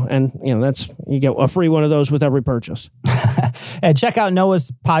 you get a free one of those with every purchase. And check out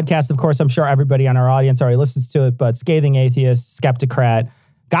Noah's podcast. Of course, I'm sure everybody on our audience already listens to it, but Scathing Atheist, Skeptocrat,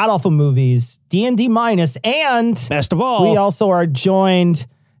 God Awful Movies, D&D Minus, and best of all, we also are joined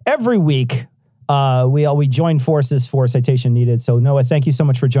every week. We join forces for Citation Needed. So Noah, thank you so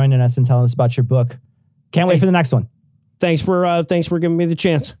much for joining us and telling us about your book. Can't wait for the next one. Thanks for giving me the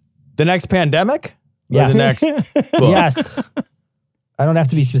chance. The next pandemic? Yes. Or the next book? Yes. I don't have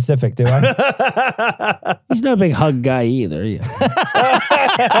to be specific, do I? He's not a big hug guy either. It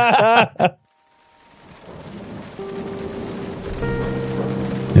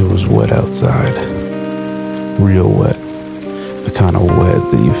was wet outside. Real wet. The kind of wet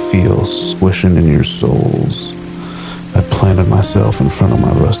that you feel squishing in your soles. I planted myself in front of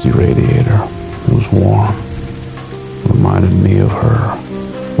my rusty radiator. It was warm. Reminded me of her.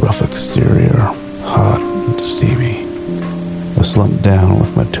 Rough exterior, hot and steamy. I slumped down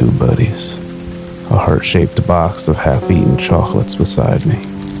with my two buddies, a heart-shaped box of half-eaten chocolates beside me.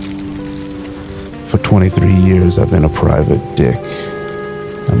 For 23 years, I've been a private dick.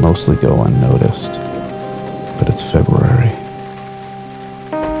 I mostly go unnoticed, but it's February.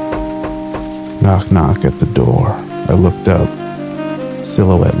 Knock, knock at the door. I looked up.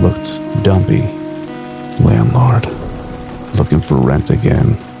 Silhouette looked dumpy. Landlord. Looking for rent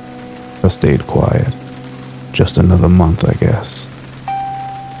again. I stayed quiet. Just another month, I guess.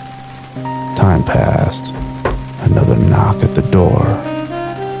 Time passed. Another knock at the door.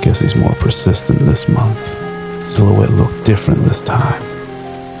 Guess he's more persistent this month. Silhouette looked different this time.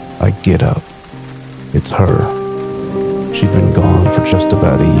 I get up. It's her. She'd been gone for just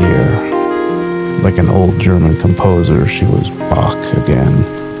about a year. Like an old German composer, she was Bach again.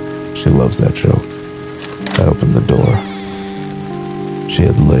 She loves that joke. I opened the door. She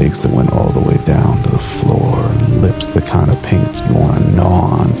had legs that went all the way down to the floor, and lips the kind of pink you want to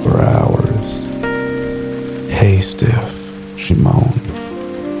gnaw on for hours. Hey, Stiff, she moaned.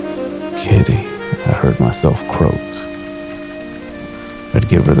 Kitty, I heard myself croak. I'd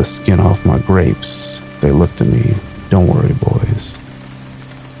give her the skin off my grapes. They looked at me. Don't worry, boys.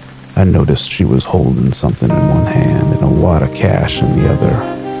 I noticed she was holding something in one hand and a wad of cash in the other.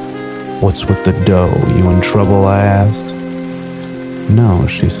 What's with the dough? You in trouble? I asked. No,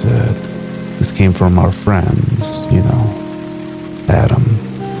 she said. This came from our friends, Adam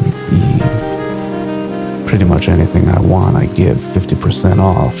and Eve. Pretty much anything I want, I get 50%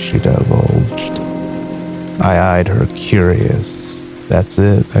 off, she divulged. I eyed her curious. That's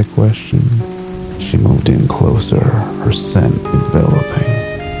it? I questioned. She moved in closer, her scent enveloping.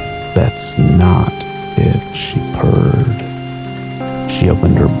 That's not it, she purred. She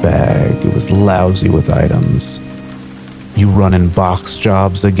opened her bag. It was lousy with items. You running box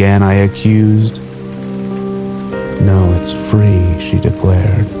jobs again, I accused. No, it's free, she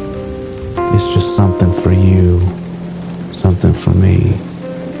declared. It's just something for you, something for me,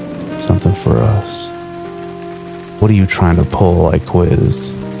 something for us. What are you trying to pull? I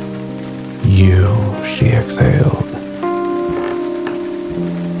quizzed. You, she exhaled.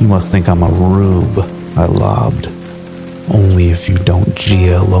 You must think I'm a rube, I lobbed. Only if you don't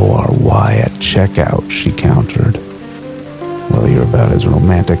GLORY at checkout, she countered. Well, you're about as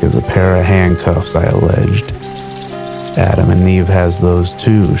romantic as a pair of handcuffs, I alleged. Adam and Eve has those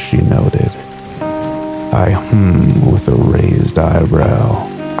too, she noted. I with a raised eyebrow.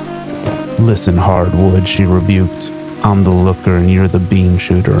 Listen, Hardwood, she rebuked. I'm the looker and you're the bean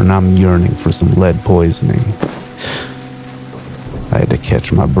shooter, and I'm yearning for some lead poisoning. I had to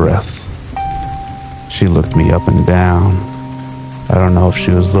catch my breath. She looked me up and down. I don't know if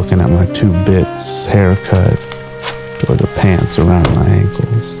she was looking at my 2 bits, haircut, or the pants around my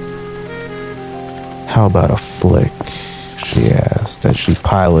ankles. How about a flick? She asked as she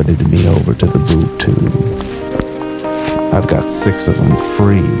piloted me over to the boob tube. I've got 6 of them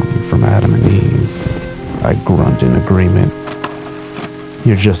free from Adam and Eve. I grunt in agreement.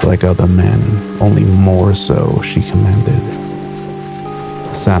 You're just like other men, only more so, she commended.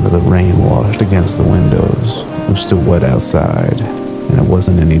 The sound of the rain washed against the windows. It was still wet outside, and it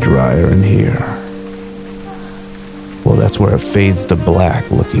wasn't any drier in here. Well, that's where it fades to black,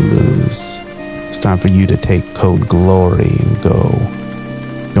 looky-loos. It's time for you to take code GLORY and go.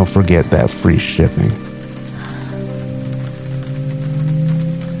 Don't forget that free shipping.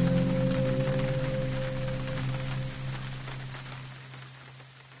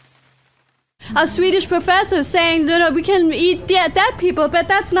 a Swedish professor saying, we can eat dead people, but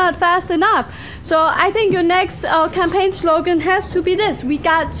that's not fast enough. So I think your next campaign slogan has to be this: we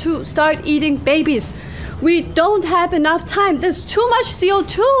got to start eating babies. We don't have enough time. There's too much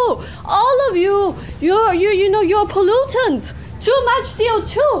CO2. All of you're a pollutant. Too much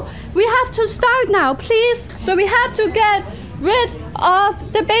CO2. We have to start now, please. So we have to get rid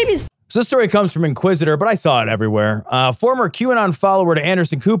of the babies. So this story comes from Inquisitor, but I saw it everywhere. Former QAnon follower to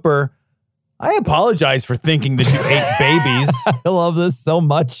Anderson Cooper. I apologize for thinking that you ate babies. I love this so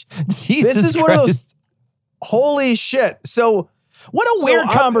much. Jesus This is Christ. one of those. Holy shit. So What a weird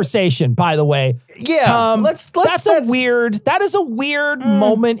conversation, by the way. Yeah, Tom, that's that is a weird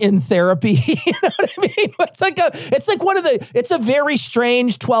moment in therapy. You know what I mean? It's a very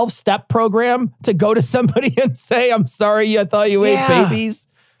strange 12-step program to go to somebody and say, I'm sorry, I thought you ate babies.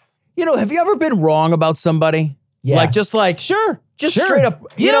 Have you ever been wrong about somebody? Yeah. Sure. Just Sure. straight up.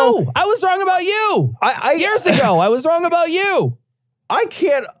 I was wrong about you. Years ago, I was wrong about you. I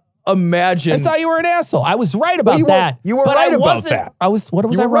can't imagine. I thought you were an asshole. I was right about that. You were but right I about wasn't- that. What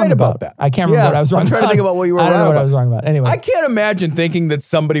was You I were wrong right about that. I can't remember what I was wrong I'm trying to think about what you were I don't wrong know what about. I was wrong about. Anyway. I can't imagine thinking that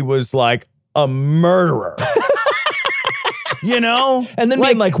somebody was like a murderer. And then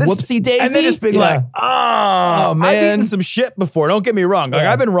being like, whoopsie daisy. And then just being like, oh, man. I've eaten some shit before. Don't get me wrong.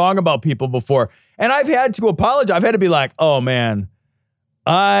 I've been wrong about people before. And I've had to apologize. I've had to be like, oh, man.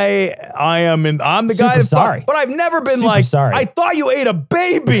 I'm the guy that's sorry. But I've never been Super like, sorry. I thought you ate a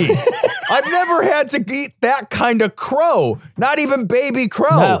baby. I've never had to eat that kind of crow. Not even baby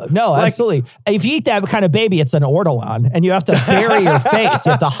crow. No, absolutely. If you eat that kind of baby, it's an ortolan, and you have to bury your face.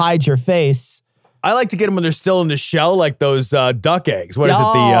 You have to hide your face. I like to get them when they're still in the shell, like those duck eggs. What is it?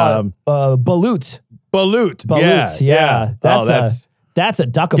 The balut. Balut. Yeah. That's a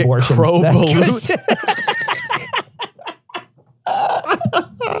duck abortion. Crow That's balut.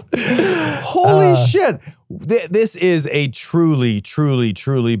 Holy shit. This is a truly, truly,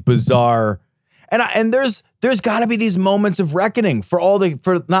 truly bizarre. And there's got to be these moments of reckoning for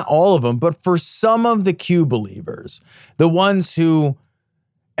not all of them, but for some of the Q believers, the ones who,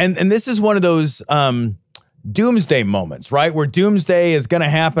 and this is one of those doomsday moments, right? Where doomsday is going to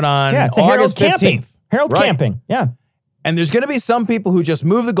happen on August 15th. Herald camping. Yeah. And there's going to be some people who just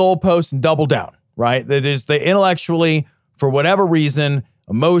move the goalposts and double down, right? They intellectually, for whatever reason,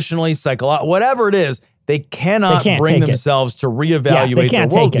 emotionally, psychologically, whatever it is, they cannot bring themselves to reevaluate their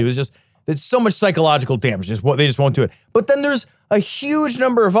worldview. There's so much psychological damage. They just won't do it. But then there's a huge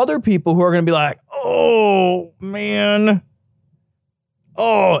number of other people who are going to be like, oh, man.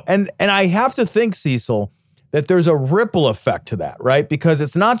 Oh, and I have to think, Cecil, that there's a ripple effect to that, right? Because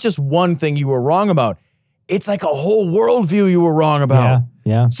it's not just one thing you were wrong about. It's like a whole worldview you were wrong about.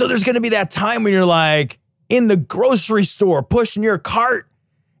 Yeah. So there's going to be that time when you're like in the grocery store pushing your cart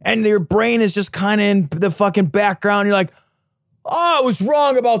and your brain is just kind of in the fucking background. You're like, oh, I was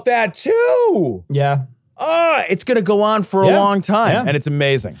wrong about that too. Yeah. Oh, it's going to go on for a long time. And it's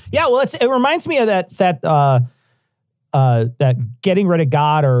amazing. Yeah. Well, it reminds me of that getting rid of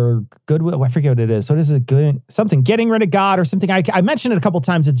God or goodwill. I forget what it is. What is it? Getting rid of God or something. I mentioned it a couple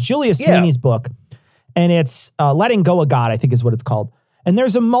times. It's Julius Sweeney's book, and it's Letting Go of God, I think is what it's called. And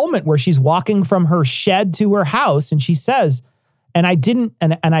there's a moment where she's walking from her shed to her house, and she says, and I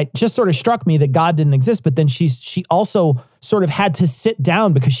just sort of struck me that God didn't exist, but then she also sort of had to sit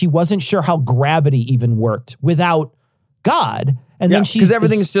down because she wasn't sure how gravity even worked without God. And then because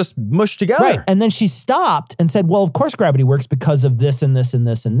everything's just mushed together. Right. And then she stopped and said, well, of course gravity works because of this and this and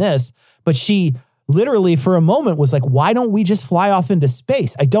this and this. But she literally for a moment was like, why don't we just fly off into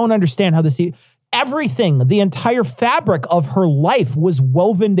space? I don't understand how everything, the entire fabric of her life was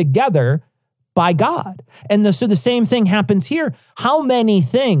woven together by God. And so the same thing happens here. How many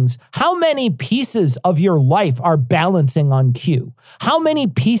pieces of your life are balancing on Q? How many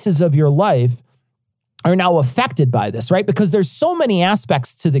pieces of your life are now affected by this, right? Because there's so many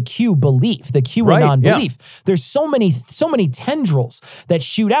aspects to the Q belief, the QAnon belief. Yeah. There's so many tendrils that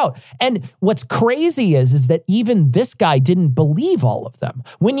shoot out. And what's crazy is that even this guy didn't believe all of them.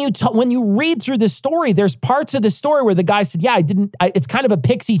 When you read through the story, there's parts of the story where the guy said, yeah, it's kind of a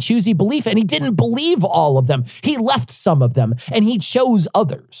pixie-choosy belief, and he didn't believe all of them. He left some of them, and he chose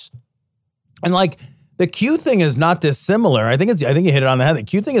others. And the Q thing is not dissimilar. I think you hit it on the head. The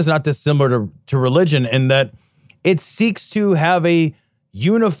Q thing is not dissimilar to religion in that it seeks to have a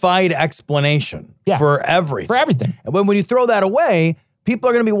unified explanation for everything. For everything. And when you throw that away, people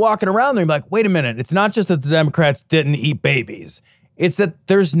are going to be walking around there and be like, wait a minute, it's not just that the Democrats didn't eat babies. It's that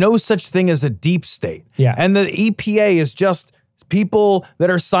there's no such thing as a deep state. Yeah. And the EPA is just people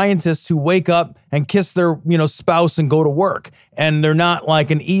that are scientists who wake up and kiss their, spouse and go to work. And they're not like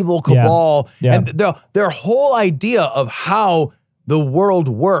an evil cabal. Yeah. And their whole idea of how the world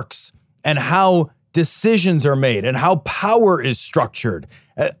works and how decisions are made and how power is structured,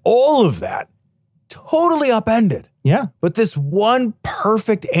 all of that totally upended. Yeah. But this one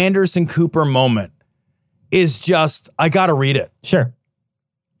perfect Anderson Cooper moment is just, I got to read it. Sure.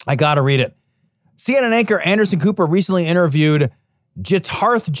 I got to read it. CNN anchor Anderson Cooper recently interviewed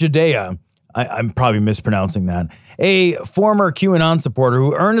Jitarth Judea, I'm probably mispronouncing that, a former QAnon supporter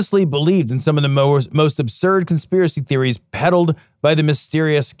who earnestly believed in some of the most absurd conspiracy theories peddled by the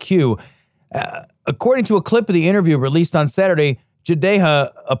mysterious Q. According to a clip of the interview released on Saturday,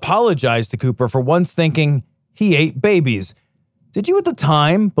 Judea apologized to Cooper for once thinking he ate babies. Did you at the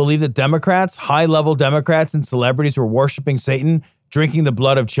time believe that Democrats, high-level Democrats and celebrities were worshiping Satan, drinking the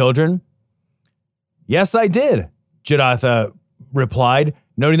blood of children? Yes, I did, Judea replied,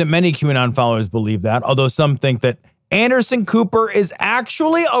 noting that many QAnon followers believe that, although some think that Anderson Cooper is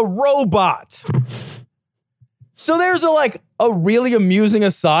actually a robot. So there's a really amusing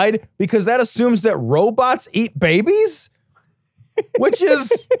aside, because that assumes that robots eat babies, which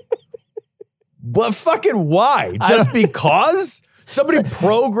is, but fucking why? Just because somebody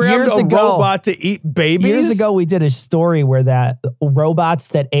programmed a robot to eat babies? Years ago, we did a story where that robots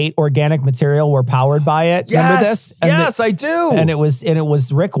that ate organic material were powered by it. Yes, remember this? Yes, I do. And it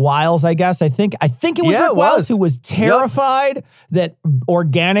was Rick Wiles, I guess. I think it was Rick Wiles who was terrified that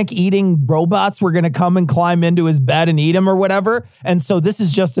organic eating robots were going to come and climb into his bed and eat him or whatever. And so this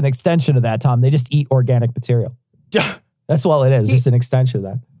is just an extension of that, Tom. They just eat organic material. That's all it is. Just an extension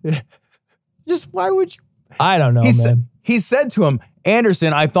of that. Just why would you? I don't know, man. He said to him,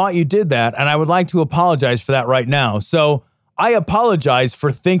 Anderson, I thought you did that, and I would like to apologize for that right now. So I apologize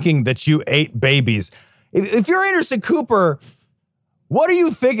for thinking that you ate babies. If you're Anderson Cooper, what are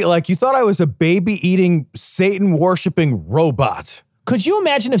you thinking? Like, you thought I was a baby-eating, Satan-worshiping robot. Could you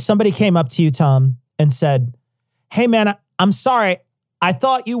imagine if somebody came up to you, Tom, and said, hey, man, I'm sorry. I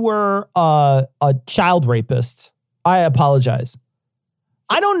thought you were a child rapist. I apologize.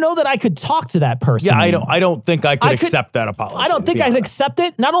 I don't know that I could talk to that person. Yeah, I don't think I could accept that apology. I don't think I'd accept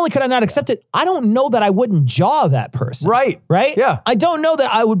it. Not only could I not accept it, I don't know that I wouldn't jaw that person. Right. Right? Yeah. I don't know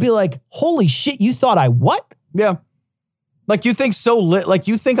that I would be like, holy shit, you thought I what? Yeah. Like, you think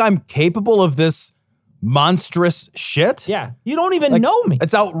you think I'm capable of this monstrous shit? Yeah. You don't even know me.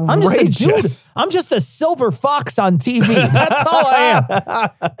 It's outrageous. I'm just a dude. I'm just a silver fox on TV. That's all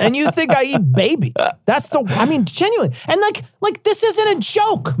I am. And you think I eat babies. Genuinely. And like this isn't a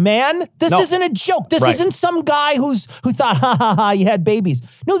joke, man. This isn't a joke. This isn't some guy who thought, ha ha ha, you had babies.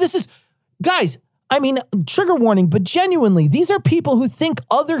 No, this is, guys, trigger warning, but genuinely, these are people who think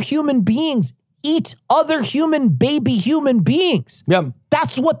other human beings eat other human beings. Yeah.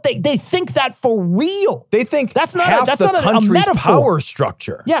 That's what they think that for real. They think that's not half the country's power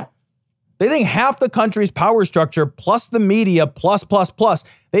structure. Yeah. They think half the country's power structure plus the media plus.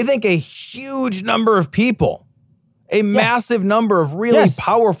 They think a huge number of people, a massive number of really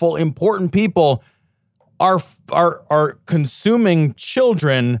powerful, important people are consuming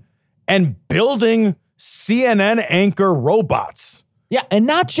children and building CNN anchor robots. Yeah, and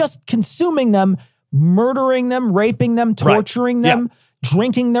not just consuming them, murdering them, raping them, torturing them,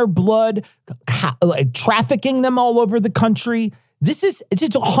 drinking their blood, trafficking them all over the country. It's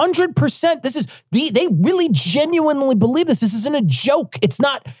 100%. They really genuinely believe this. This isn't a joke. It's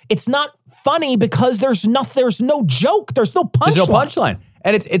not funny because there's no joke. There's no punchline. There's no punchline.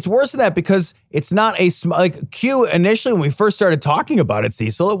 And it's worse than that because it's not like Q initially when we first started talking about it,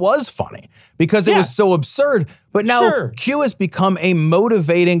 Cecil, it was funny because it was so absurd. But now Q has become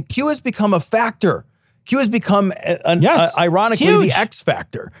Q has become a factor. Q has become ironically the X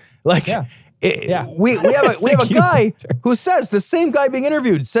factor. Like we have a guy who says, the same guy being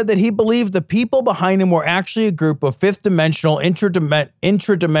interviewed said that he believed the people behind him were actually a group of fifth dimensional,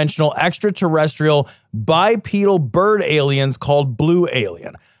 intradimensional, extraterrestrial, bipedal bird aliens called Blue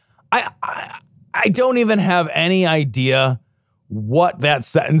Alien. I don't even have any idea what that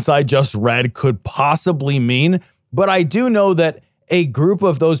sentence I just read could possibly mean, but I do know that a group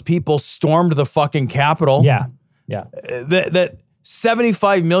of those people stormed the fucking Capitol. Yeah. That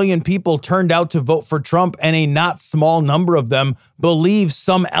 75 million people turned out to vote for Trump, and a not small number of them believe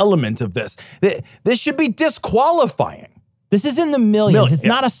some element of this. This should be disqualifying. This is in the millions. It's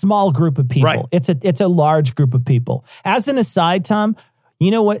not a small group of people. Right. It's a large group of people. As an aside, Tom, you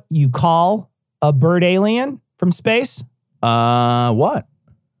know what you call a bird alien from space? What?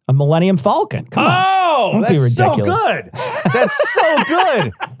 A Millennium Falcon. Come on. Oh, Don't be that's so ridiculous. good. That's so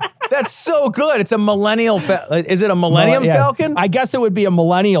good. That's so good. It's a millennial. Is it a Millennium Falcon? I guess it would be a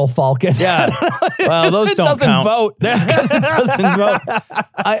millennial Falcon. Yeah. Well, those don't count. Vote. Because it doesn't vote.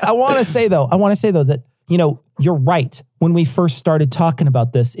 I want to say though that, you know, you're right. When we first started talking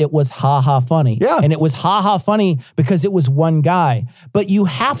about this, it was ha-ha funny. Yeah. And it was ha-ha funny because it was one guy. But you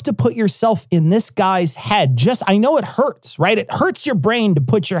have to put yourself in this guy's head. I know it hurts, right? It hurts your brain to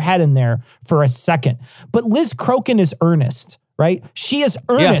put your head in there for a second. But Liz Crokin is earnest, right? She is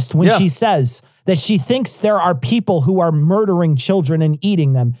earnest when she says that she thinks there are people who are murdering children and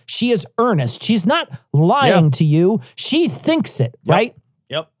eating them. She is earnest. She's not lying to you. She thinks it, right?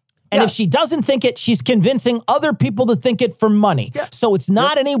 And if she doesn't think it, she's convincing other people to think it for money. Yeah. So it's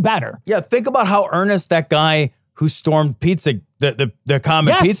not any better. Yeah, think about how earnest that guy who stormed the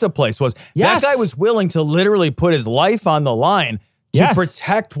Comet Pizza place was. That guy was willing to literally put his life on the line to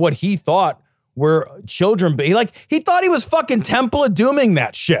protect what he thought were children. He thought he was fucking Temple of Dooming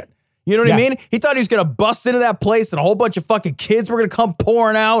that shit. You know what I mean? He thought he was going to bust into that place and a whole bunch of fucking kids were going to come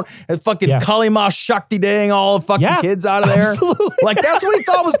pouring out and fucking Kalima Shakti Dang all the fucking kids out of there. Absolutely. Like, that's what he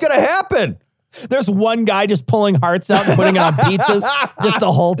thought was going to happen. There's one guy just pulling hearts out and putting it on pizzas. Just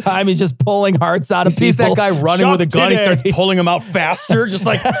the whole time he's just pulling hearts out of people. Sees that guy running with a gun. He starts pulling them out faster. Just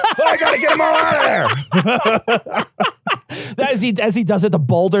like, I got to get them all out of there. As he does it, the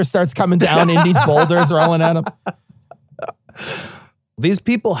boulder starts coming down. Indy's boulders rolling at him. These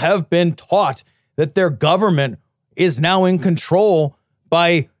people have been taught that their government is now in control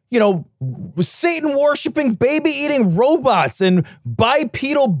by, you know, Satan worshiping, baby eating robots and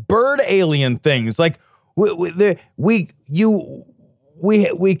bipedal bird alien things. Like we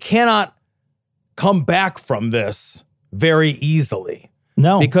cannot come back from this very easily.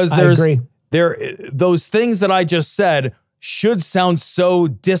 No, because I agree. Those things that I just said should sound so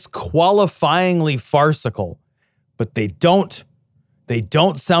disqualifyingly farcical, but they don't. They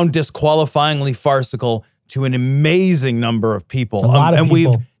don't sound disqualifyingly farcical to an amazing number of people. A lot of and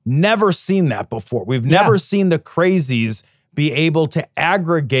people. We've never seen that before. We've never seen the crazies be able to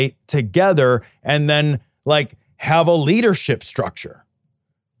aggregate together and then like have a leadership structure.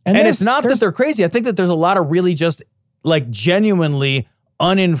 And it's not that they're crazy. I think that there's a lot of really just like genuinely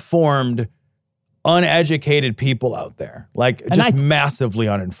uninformed, uneducated people out there. Like just massively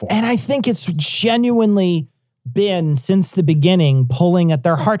uninformed. And I think it's genuinely been since the beginning pulling at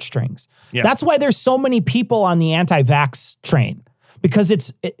their heartstrings. Yeah. That's why there's so many people on the anti-vax train,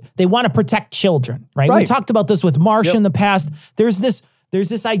 because they want to protect children, right? We talked about this with Marsh in the past. There's this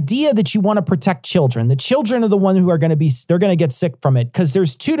idea that you want to protect children. The children are the one who are going to they're going to get sick from it, because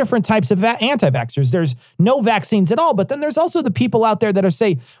there's two different types of anti-vaxxers. There's no vaccines at all, but then there's also the people out there that are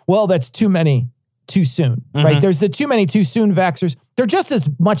saying, well, that's too many too soon, right? There's the too many too soon vaxxers. They're just as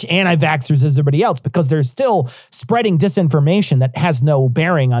much anti-vaxxers as everybody else because they're still spreading disinformation that has no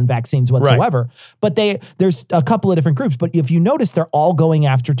bearing on vaccines whatsoever. But there's a couple of different groups. But if you notice, they're all going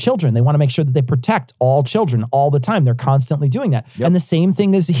after children. They want to make sure that they protect all children all the time. They're constantly doing that. And the same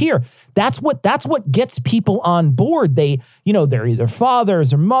thing is here. That's what gets people on board. They're either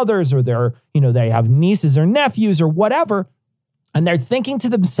fathers or mothers, or they have nieces or nephews or whatever. And they're thinking to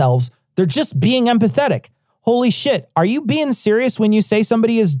themselves, they're just being empathetic. Holy shit, are you being serious when you say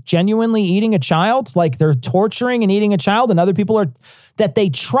somebody is genuinely eating a child? Like they're torturing and eating a child, and other people that they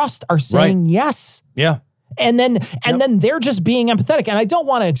trust are saying yes. Yeah. And then they're just being empathetic. And I don't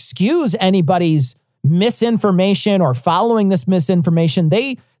want to excuse anybody's misinformation or following this misinformation.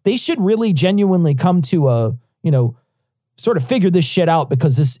 They should really genuinely come to sort of figure this shit out,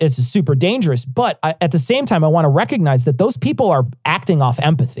 because this is super dangerous. But at the same time, I want to recognize that those people are acting off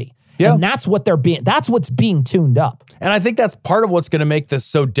empathy. Yeah. And that's what's being tuned up. And I think that's part of what's going to make this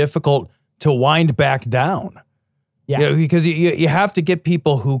so difficult to wind back down. Yeah. Because you have to get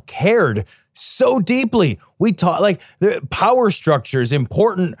people who cared so deeply. We taught like the power structures,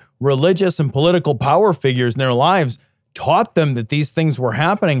 important religious and political power figures in their lives, taught them that these things were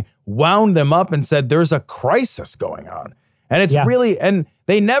happening, wound them up and said, there's a crisis going on. And it's really, and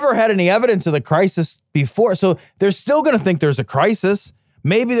they never had any evidence of the crisis before. So they're still going to think there's a crisis.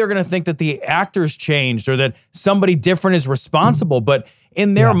 Maybe they're going to think that the actors changed or that somebody different is responsible. But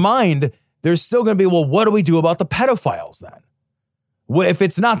in their mind, there's still going to be, well, what do we do about the pedophiles then? Well, if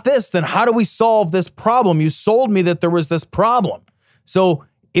it's not this, then how do we solve this problem? You sold me that there was this problem. So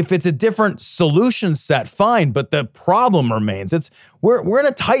if it's a different solution set, fine, but the problem remains. We're in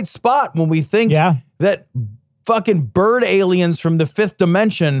a tight spot when we think that fucking bird aliens from the fifth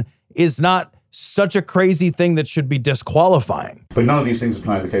dimension is not such a crazy thing that should be disqualifying. But none of these things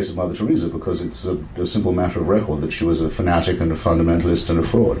apply in the case of Mother Teresa, because it's a simple matter of record that she was a fanatic and a fundamentalist and a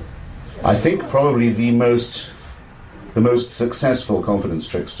fraud. I think probably the most the most successful confidence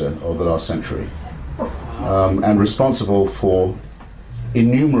trickster of the last century, and responsible for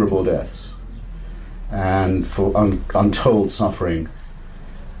innumerable deaths and for untold suffering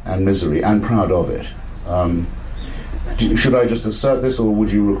and misery, and proud of it. Should I just assert this, or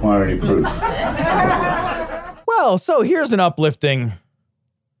would you require any proof? Well, so here's an uplifting.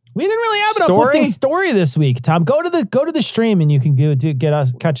 We didn't really have an Story? uplifting story this week, Tom. Go to the stream and you can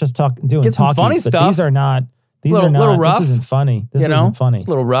catch us doing Get some funny but stuff. These are not. These Little- are not. little rough. This isn't funny. This You know, isn't funny. a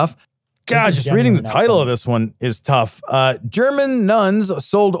little rough. God, is just reading the genuinely not title funny. of this one is tough. German nuns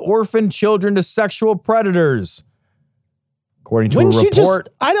sold orphan children to sexual predators. According to Wouldn't a you report.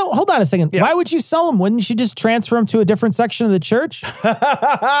 hold on a second. Yeah. Why would you sell them? Wouldn't you just transfer them to a different section of the church?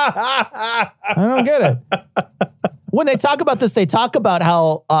 I don't get it. When they talk about this, they talk about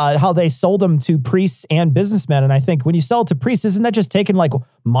how they sold them to priests and businessmen. And I think when you sell it to priests, isn't that just taking like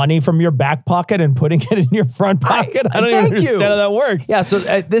money from your back pocket and putting it in your front pocket? I don't even thank understand you. how that works. Yeah, so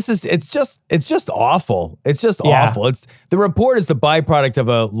it's just awful. It's just Yeah. awful. The report is the byproduct of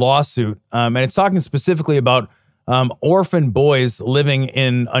a lawsuit, and it's talking specifically about orphan boys living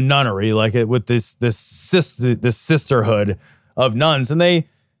in a nunnery, like with this sisterhood of nuns, and they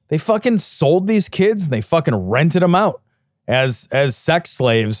fucking sold these kids and they fucking rented them out as sex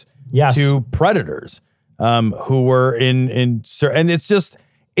slaves Yes. to predators who were in and it's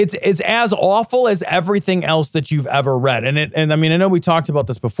as awful as everything else that you've ever read. And I mean, I know we talked about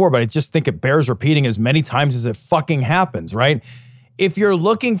this before, but I just think it bears repeating as many times as it fucking happens, right? If you're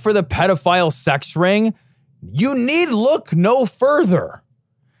looking for the pedophile sex ring, you need look no further.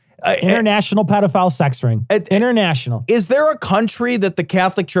 International pedophile sex ring. International. Is there a country that the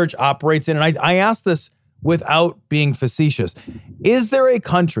Catholic Church operates in? And I ask this without being facetious. Is there a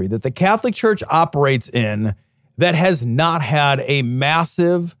country that the Catholic Church operates in that has not had a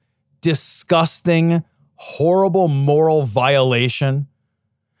massive, disgusting, horrible moral violation?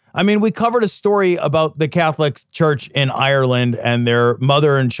 I mean, we covered a story about the Catholic Church in Ireland and their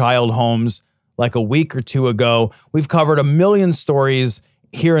mother and child homes like a week or two ago. We've covered a million stories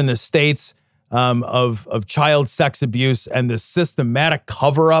here in the States of child sex abuse and the systematic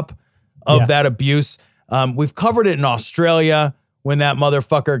cover-up of that abuse. We've covered it in Australia when that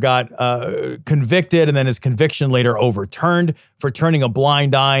motherfucker got convicted and then his conviction later overturned for turning a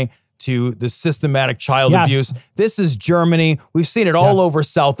blind eye to the systematic child abuse. This is Germany. We've seen it all over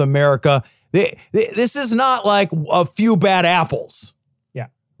South America. This is not like a few bad apples. Yeah.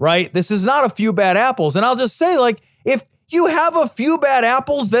 Right? This is not a few bad apples. And I'll just say, like, if you have a few bad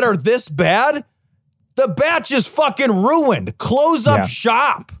apples that are this bad, the batch is fucking ruined. Close up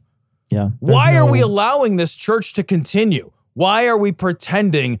shop. Yeah. Why are we allowing this church to continue? Why are we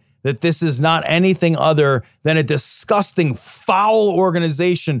pretending that this is not anything other than a disgusting, foul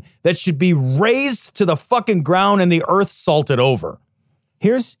organization that should be razed to the fucking ground and the earth salted over?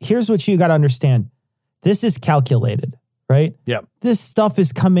 Here's what you got to understand. This is calculated, right? Yeah. This stuff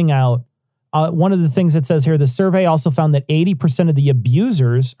is coming out. One of the things it says here, the survey also found that 80% of the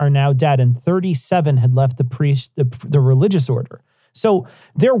abusers are now dead and 37 had left the religious order. So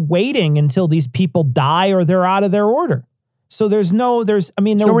they're waiting until these people die or they're out of their order. So they're no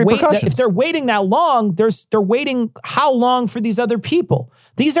repercussions. If they're waiting that long, they're waiting how long for these other people?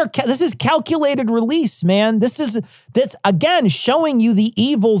 This is calculated release, man. That's again showing you the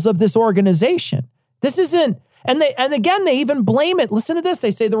evils of this organization. This isn't, and again they even blame it. Listen to this.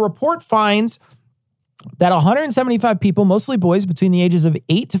 They say the report finds that 175 people, mostly boys between the ages of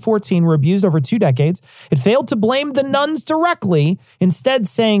 8 to 14, were abused over 2 decades. It failed to blame the nuns directly, instead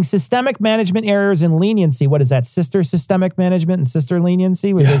saying systemic management errors and leniency. What is that? Sister systemic management and sister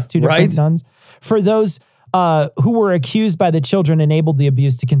leniency with those two different nuns? For those who were accused by the children enabled the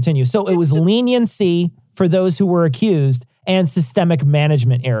abuse to continue. So it was leniency for those who were accused and systemic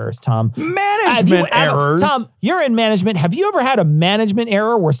management errors, Tom. Management errors? Tom, you're in management. Have you ever had a management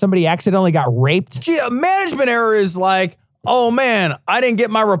error where somebody accidentally got raped? Gee, a management error is like, oh man, I didn't get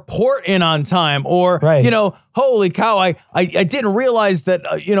my report in on time. Or, holy cow, I didn't realize that,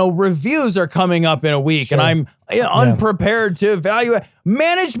 reviews are coming up in a week and I'm unprepared to evaluate.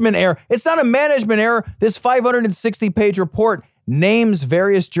 Management error. It's not a management error. This 560-page report names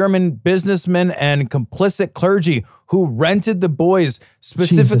various German businessmen and complicit clergy who rented the boys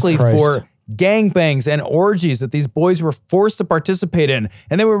specifically for gangbangs and orgies that these boys were forced to participate in.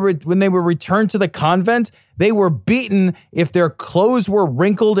 And when they were returned to the convent, they were beaten if their clothes were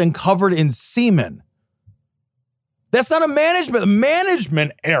wrinkled and covered in semen. That's not a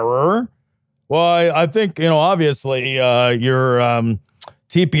management error. Well, I think, obviously your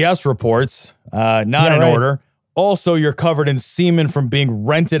TPS reports, not in order. also you're covered in semen from being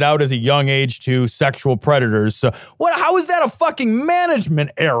rented out as a young age to sexual predators. So how is that a fucking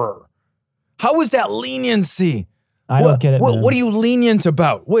management error? How is that leniency? I don't get it. What are you lenient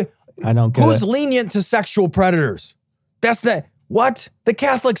about? I don't get Who's it. lenient to sexual predators? That's not what the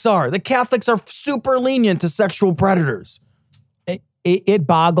Catholics are. The Catholics are super lenient to sexual predators. It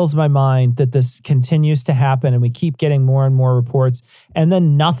boggles my mind that this continues to happen and we keep getting more and more reports and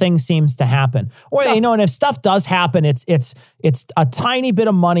then nothing seems to happen. Or, you know, and if stuff does happen, it's a tiny bit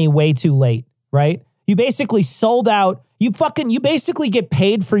of money way too late, right? You basically sold out. You basically get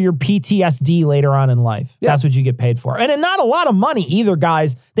paid for your PTSD later on in life. Yeah. That's what you get paid for. And not a lot of money either,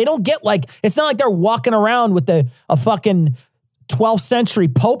 guys. They don't get it's not like they're walking around with a fucking 12th century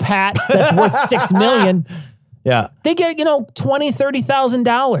Pope hat that's worth $6 million. Yeah. They get, $20,000,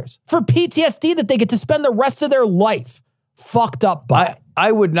 $30,000 for PTSD that they get to spend the rest of their life fucked up by.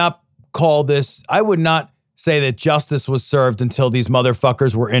 I would not call this, I would not say that justice was served until these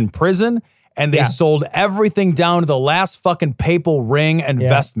motherfuckers were in prison and they sold everything down to the last fucking papal ring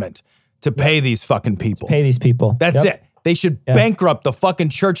investment to pay these fucking people. Pay these people. That's it. They should bankrupt the fucking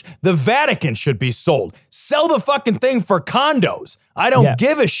church. The Vatican should be sold. Sell the fucking thing for condos. I don't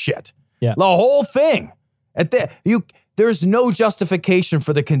give a shit. Yeah. The whole thing. There's no justification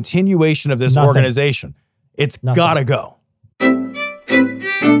for the continuation of this organization. It's gotta go.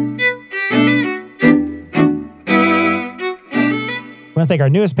 I want to thank our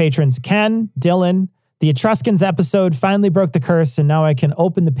newest patrons, Ken, Dylan. The Etruscans episode finally broke the curse, and now I can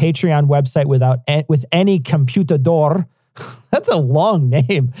open the Patreon website with any computador. That's a long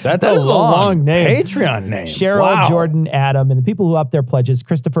name. That is a long name. Patreon name. Cheryl, Jordan, Adam, and the people who up their pledges,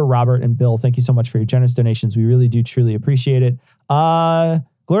 Christopher, Robert, and Bill. Thank you so much for your generous donations. We really do truly appreciate it.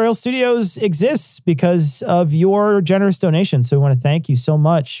 Glory Hole Studios exists because of your generous donations. So we want to thank you so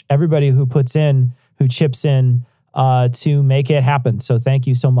much, everybody who chips in to make it happen. So thank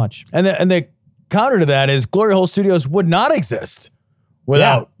you so much. And the counter to that is Glory Hole Studios would not exist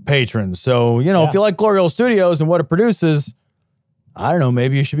without patrons. So, if you like Glory Hole Studios and what it produces, I don't know,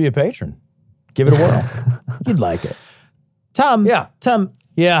 maybe you should be a patron. Give it a whirl. You'd like it. Tom.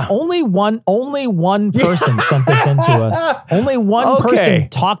 Yeah. Only one person sent this into us. Only one person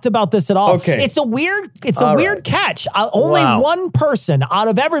talked about this at all. Okay. It's a weird catch. Only one person out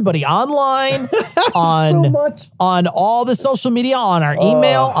of everybody online, on all the social media, on our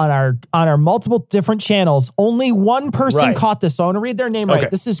email, on our multiple different channels. Only one person caught this. So I want to read their name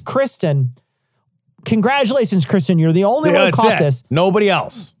right. This is Kristen. Congratulations, Kristen. You're the only one who caught this. Nobody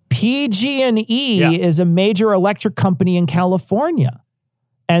else. PG&E is a major electric company in California.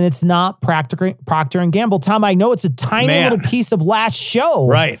 And it's not Procter & Gamble. Tom, I know it's a tiny little piece of last show.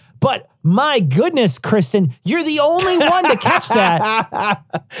 Right. But my goodness, Kristen, you're the only one to catch that.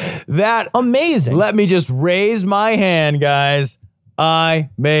 Amazing. Let me just raise my hand, guys. I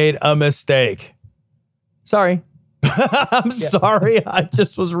made a mistake. Sorry. I'm sorry. I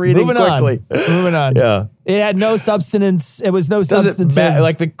just was reading quickly. Moving on. Yeah. It had no substance. It was no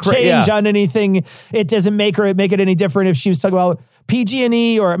substantive change on anything. It doesn't make it any different if she was talking about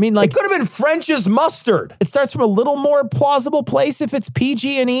PG&E or, it could have been French's mustard. It starts from a little more plausible place if it's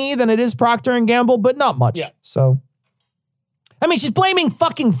PG&E than it is Procter & Gamble, but not much. Yeah. So, she's blaming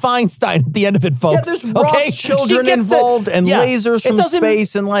fucking Feinstein at the end of it, folks. Yeah, there's raw children involved and lasers from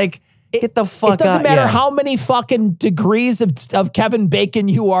space and get the fuck out. It doesn't matter how many fucking degrees of Kevin Bacon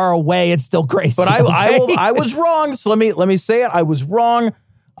you are away. It's still crazy. But I was wrong. So let me say it. I was wrong.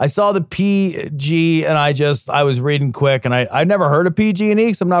 I saw the PG and I was reading quick and I never heard of PG&E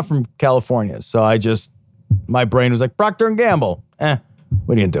because I'm not from California. So my brain was like, Procter & Gamble. What are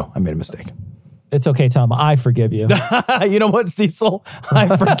you going to do? I made a mistake. It's okay, Tom. I forgive you. You know what, Cecil?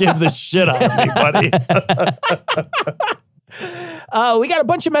 I forgive the shit out of me, buddy. We got a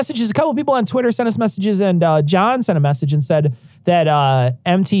bunch of messages. A couple of people on Twitter sent us messages, and John sent a message and said that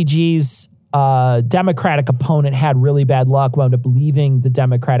MTG's Democratic opponent had really bad luck, wound up leaving the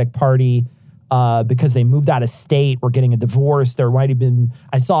Democratic Party because they moved out of state, were getting a divorce. There might have been,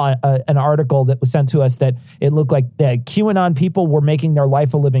 I saw an article that was sent to us that it looked like that QAnon people were making their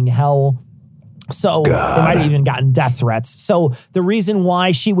life a living hell. So they might have even gotten death threats. So the reason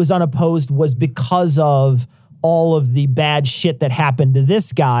why she was unopposed was because of all of the bad shit that happened to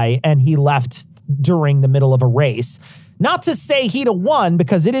this guy, and he left during the middle of a race. Not to say he'd have won,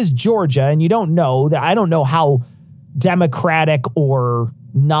 because it is Georgia, and you don't know that. I don't know how Democratic or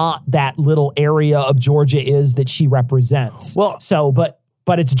not that little area of Georgia is that she represents. Well, so but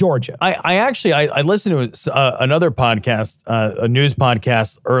it's Georgia. I listened to another podcast, a news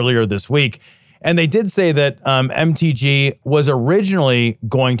podcast earlier this week, and they did say that MTG was originally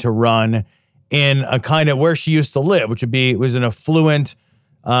going to run in a kind of where she used to live, which was an affluent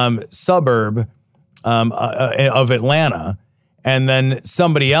suburb of Atlanta. And then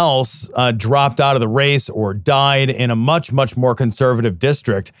somebody else dropped out of the race or died in a much, much more conservative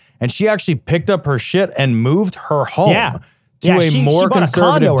district. And she actually picked up her shit and moved her home to a more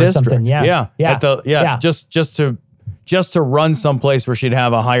conservative district. Just to run someplace where she'd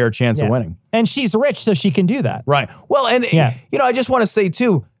have a higher chance of winning. And she's rich, so she can do that. Right. Well, and I just want to say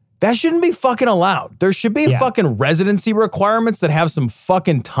too, that shouldn't be fucking allowed. There should be fucking residency requirements that have some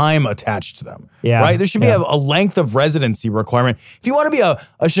fucking time attached to them. Yeah. Right? There should be a length of residency requirement. If you want to be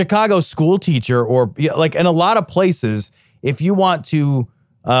a Chicago school teacher or like in a lot of places, if you want to,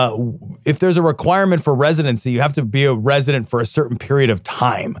 if there's a requirement for residency, you have to be a resident for a certain period of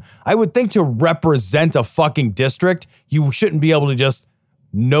time. I would think to represent a fucking district, you shouldn't be able to just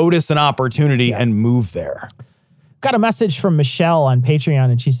notice an opportunity and move there. Got a message from Michelle on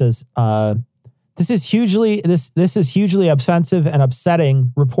Patreon, and she says, this is hugely offensive and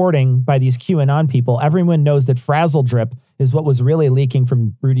upsetting reporting by these QAnon people. Everyone knows that Frazzle Drip is what was really leaking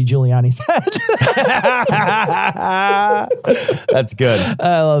from Rudy Giuliani's head. That's good.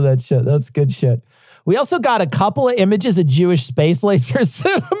 I love that shit. That's good shit. We also got a couple of images of Jewish space lasers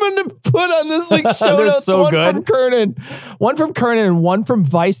that I'm going to put on this week's show notes. So one good. One from Kernan and one from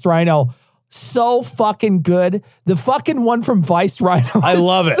Vice Rhino. So fucking good. The fucking one from Vice Rhino. I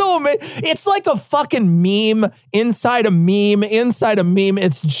love it. So amazing. It's like a fucking meme inside a meme inside a meme.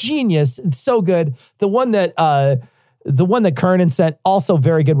 It's genius. It's so good. The one that Kernan sent, also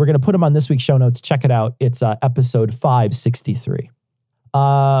very good. We're going to put them on this week's show notes. Check it out. It's episode 563.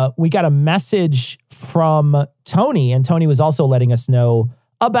 We got a message from Tony, and Tony was also letting us know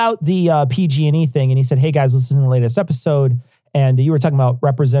about the PG&E thing. And he said, hey guys, listen to the latest episode. And you were talking about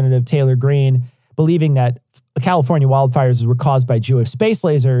Representative Taylor Greene believing that California wildfires were caused by Jewish space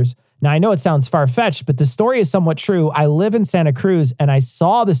lasers. Now, I know it sounds far-fetched, but the story is somewhat true. I live in Santa Cruz, and I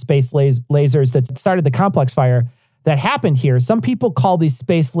saw the space lasers that started the complex fire that happened here. Some people call these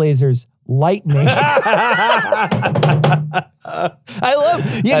space lasers lightning. I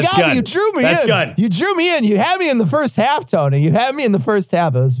love you. That's got good. me. You drew me That's in. good. You drew me in. You had me in the first half, Tony. You had me in the first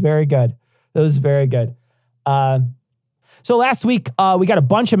half. It was very good. It was very good. So last week, we got a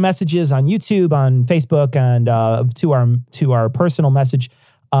bunch of messages on YouTube, on Facebook, and to our personal message.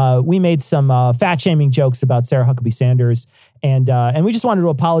 We made some fat-shaming jokes about Sarah Huckabee Sanders, and we just wanted to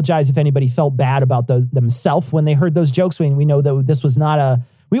apologize if anybody felt bad about themselves when they heard those jokes. We know that this was not a...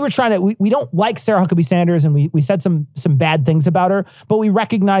 We were trying to... We don't like Sarah Huckabee Sanders, and we said some bad things about her, but we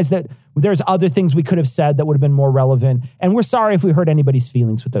recognize that there's other things we could have said that would have been more relevant, and we're sorry if we hurt anybody's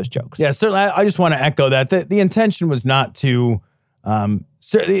feelings with those jokes. Yeah, certainly. I just want to echo that. The intention was not to...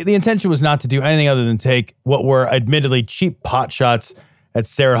 the intention was not to do anything other than take what were admittedly cheap pot shots at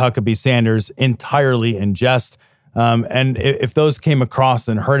Sarah Huckabee Sanders entirely in jest. And if those came across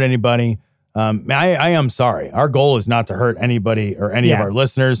and hurt anybody, I am sorry. Our goal is not to hurt anybody or any of our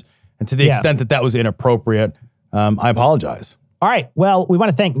listeners. And to the extent that was inappropriate, I apologize. All right. Well, we want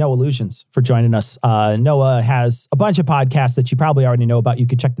to thank Noah Illusions for joining us. Noah has a bunch of podcasts that you probably already know about. You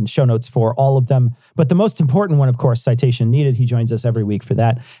could check the show notes for all of them. But the most important one, of course, Citation Needed. He joins us every week for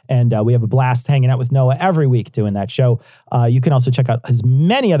that. And we have a blast hanging out with Noah every week doing that show. You can also check out his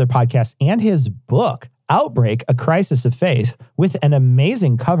many other podcasts and his book, Outbreak, A Crisis of Faith, with an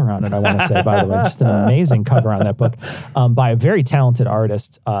amazing cover on it, I want to say, by the way. Just an amazing cover on that book by a very talented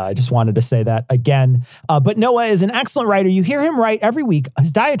artist. I just wanted to say that again. But Noah is an excellent writer. You hear him write every week,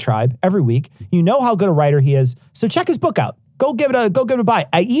 his diatribe every week. You know how good a writer he is. So check his book out. Go give it a buy.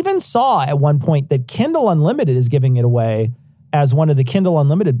 I even saw at one point that Kindle Unlimited is giving it away as one of the Kindle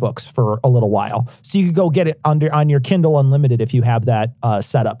Unlimited books for a little while. So you could go get it on your Kindle Unlimited if you have that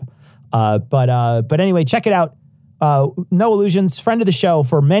set up. But anyway, check it out. No Illusions, friend of the show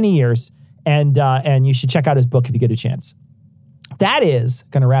for many years, and you should check out his book if you get a chance. That is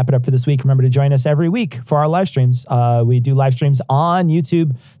going to wrap it up for this week. Remember to join us every week for our live streams. We do live streams on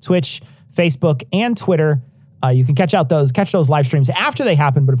YouTube, Twitch, Facebook, and Twitter. You can catch those live streams after they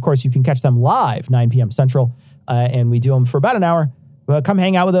happen, but of course you can catch them live 9 p.m. Central, and we do them for about an hour. Come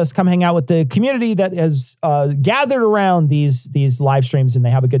hang out with us. Come hang out with the community that has gathered around these live streams, and they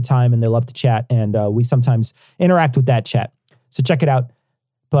have a good time and they love to chat. And we sometimes interact with that chat. So check it out.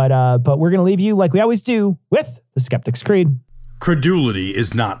 But we're going to leave you like we always do with the Skeptic's Creed. Credulity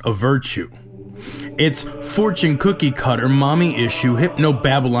is not a virtue. It's fortune cookie cutter, mommy issue, hypno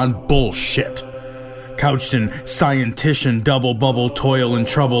Babylon bullshit. couched in scientician, double bubble, toil and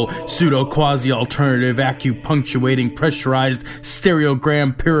trouble, pseudo-quasi-alternative, acupunctuating, pressurized,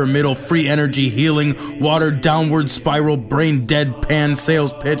 stereogram, pyramidal, free energy healing, water downward spiral, brain deadpan,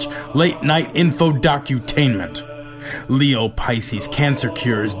 sales pitch, late night info docutainment. Leo, Pisces, cancer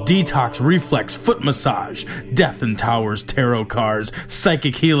cures, detox, reflex, foot massage, death and towers, tarot cards,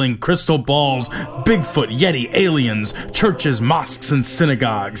 psychic healing, crystal balls, Bigfoot, Yeti, aliens, churches, mosques and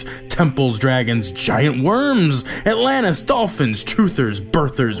synagogues, temples, dragons, giant worms, Atlantis, dolphins, truthers,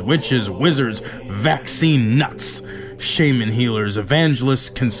 birthers, witches, wizards, vaccine nuts, shaman healers, evangelists,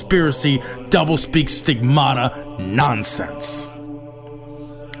 conspiracy, doublespeak, stigmata, nonsense.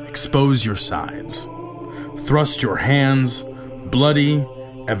 Expose your sides. Thrust your hands, bloody,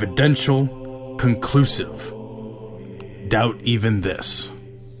 evidential, conclusive. Doubt even this.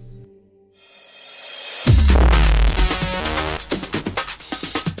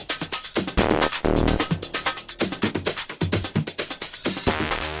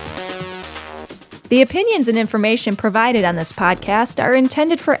 The opinions and information provided on this podcast are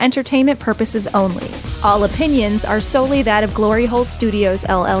intended for entertainment purposes only. All opinions are solely that of Glory Hole Studios,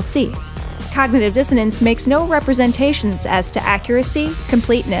 LLC. Cognitive Dissonance makes no representations as to accuracy,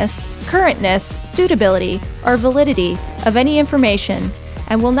 completeness, currentness, suitability, or validity of any information,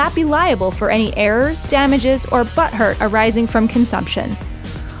 and will not be liable for any errors, damages, or butthurt arising from consumption.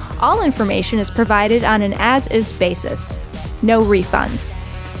 All information is provided on an as-is basis. No refunds.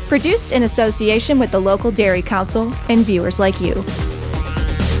 Produced in association with the local Dairy Council and viewers like you.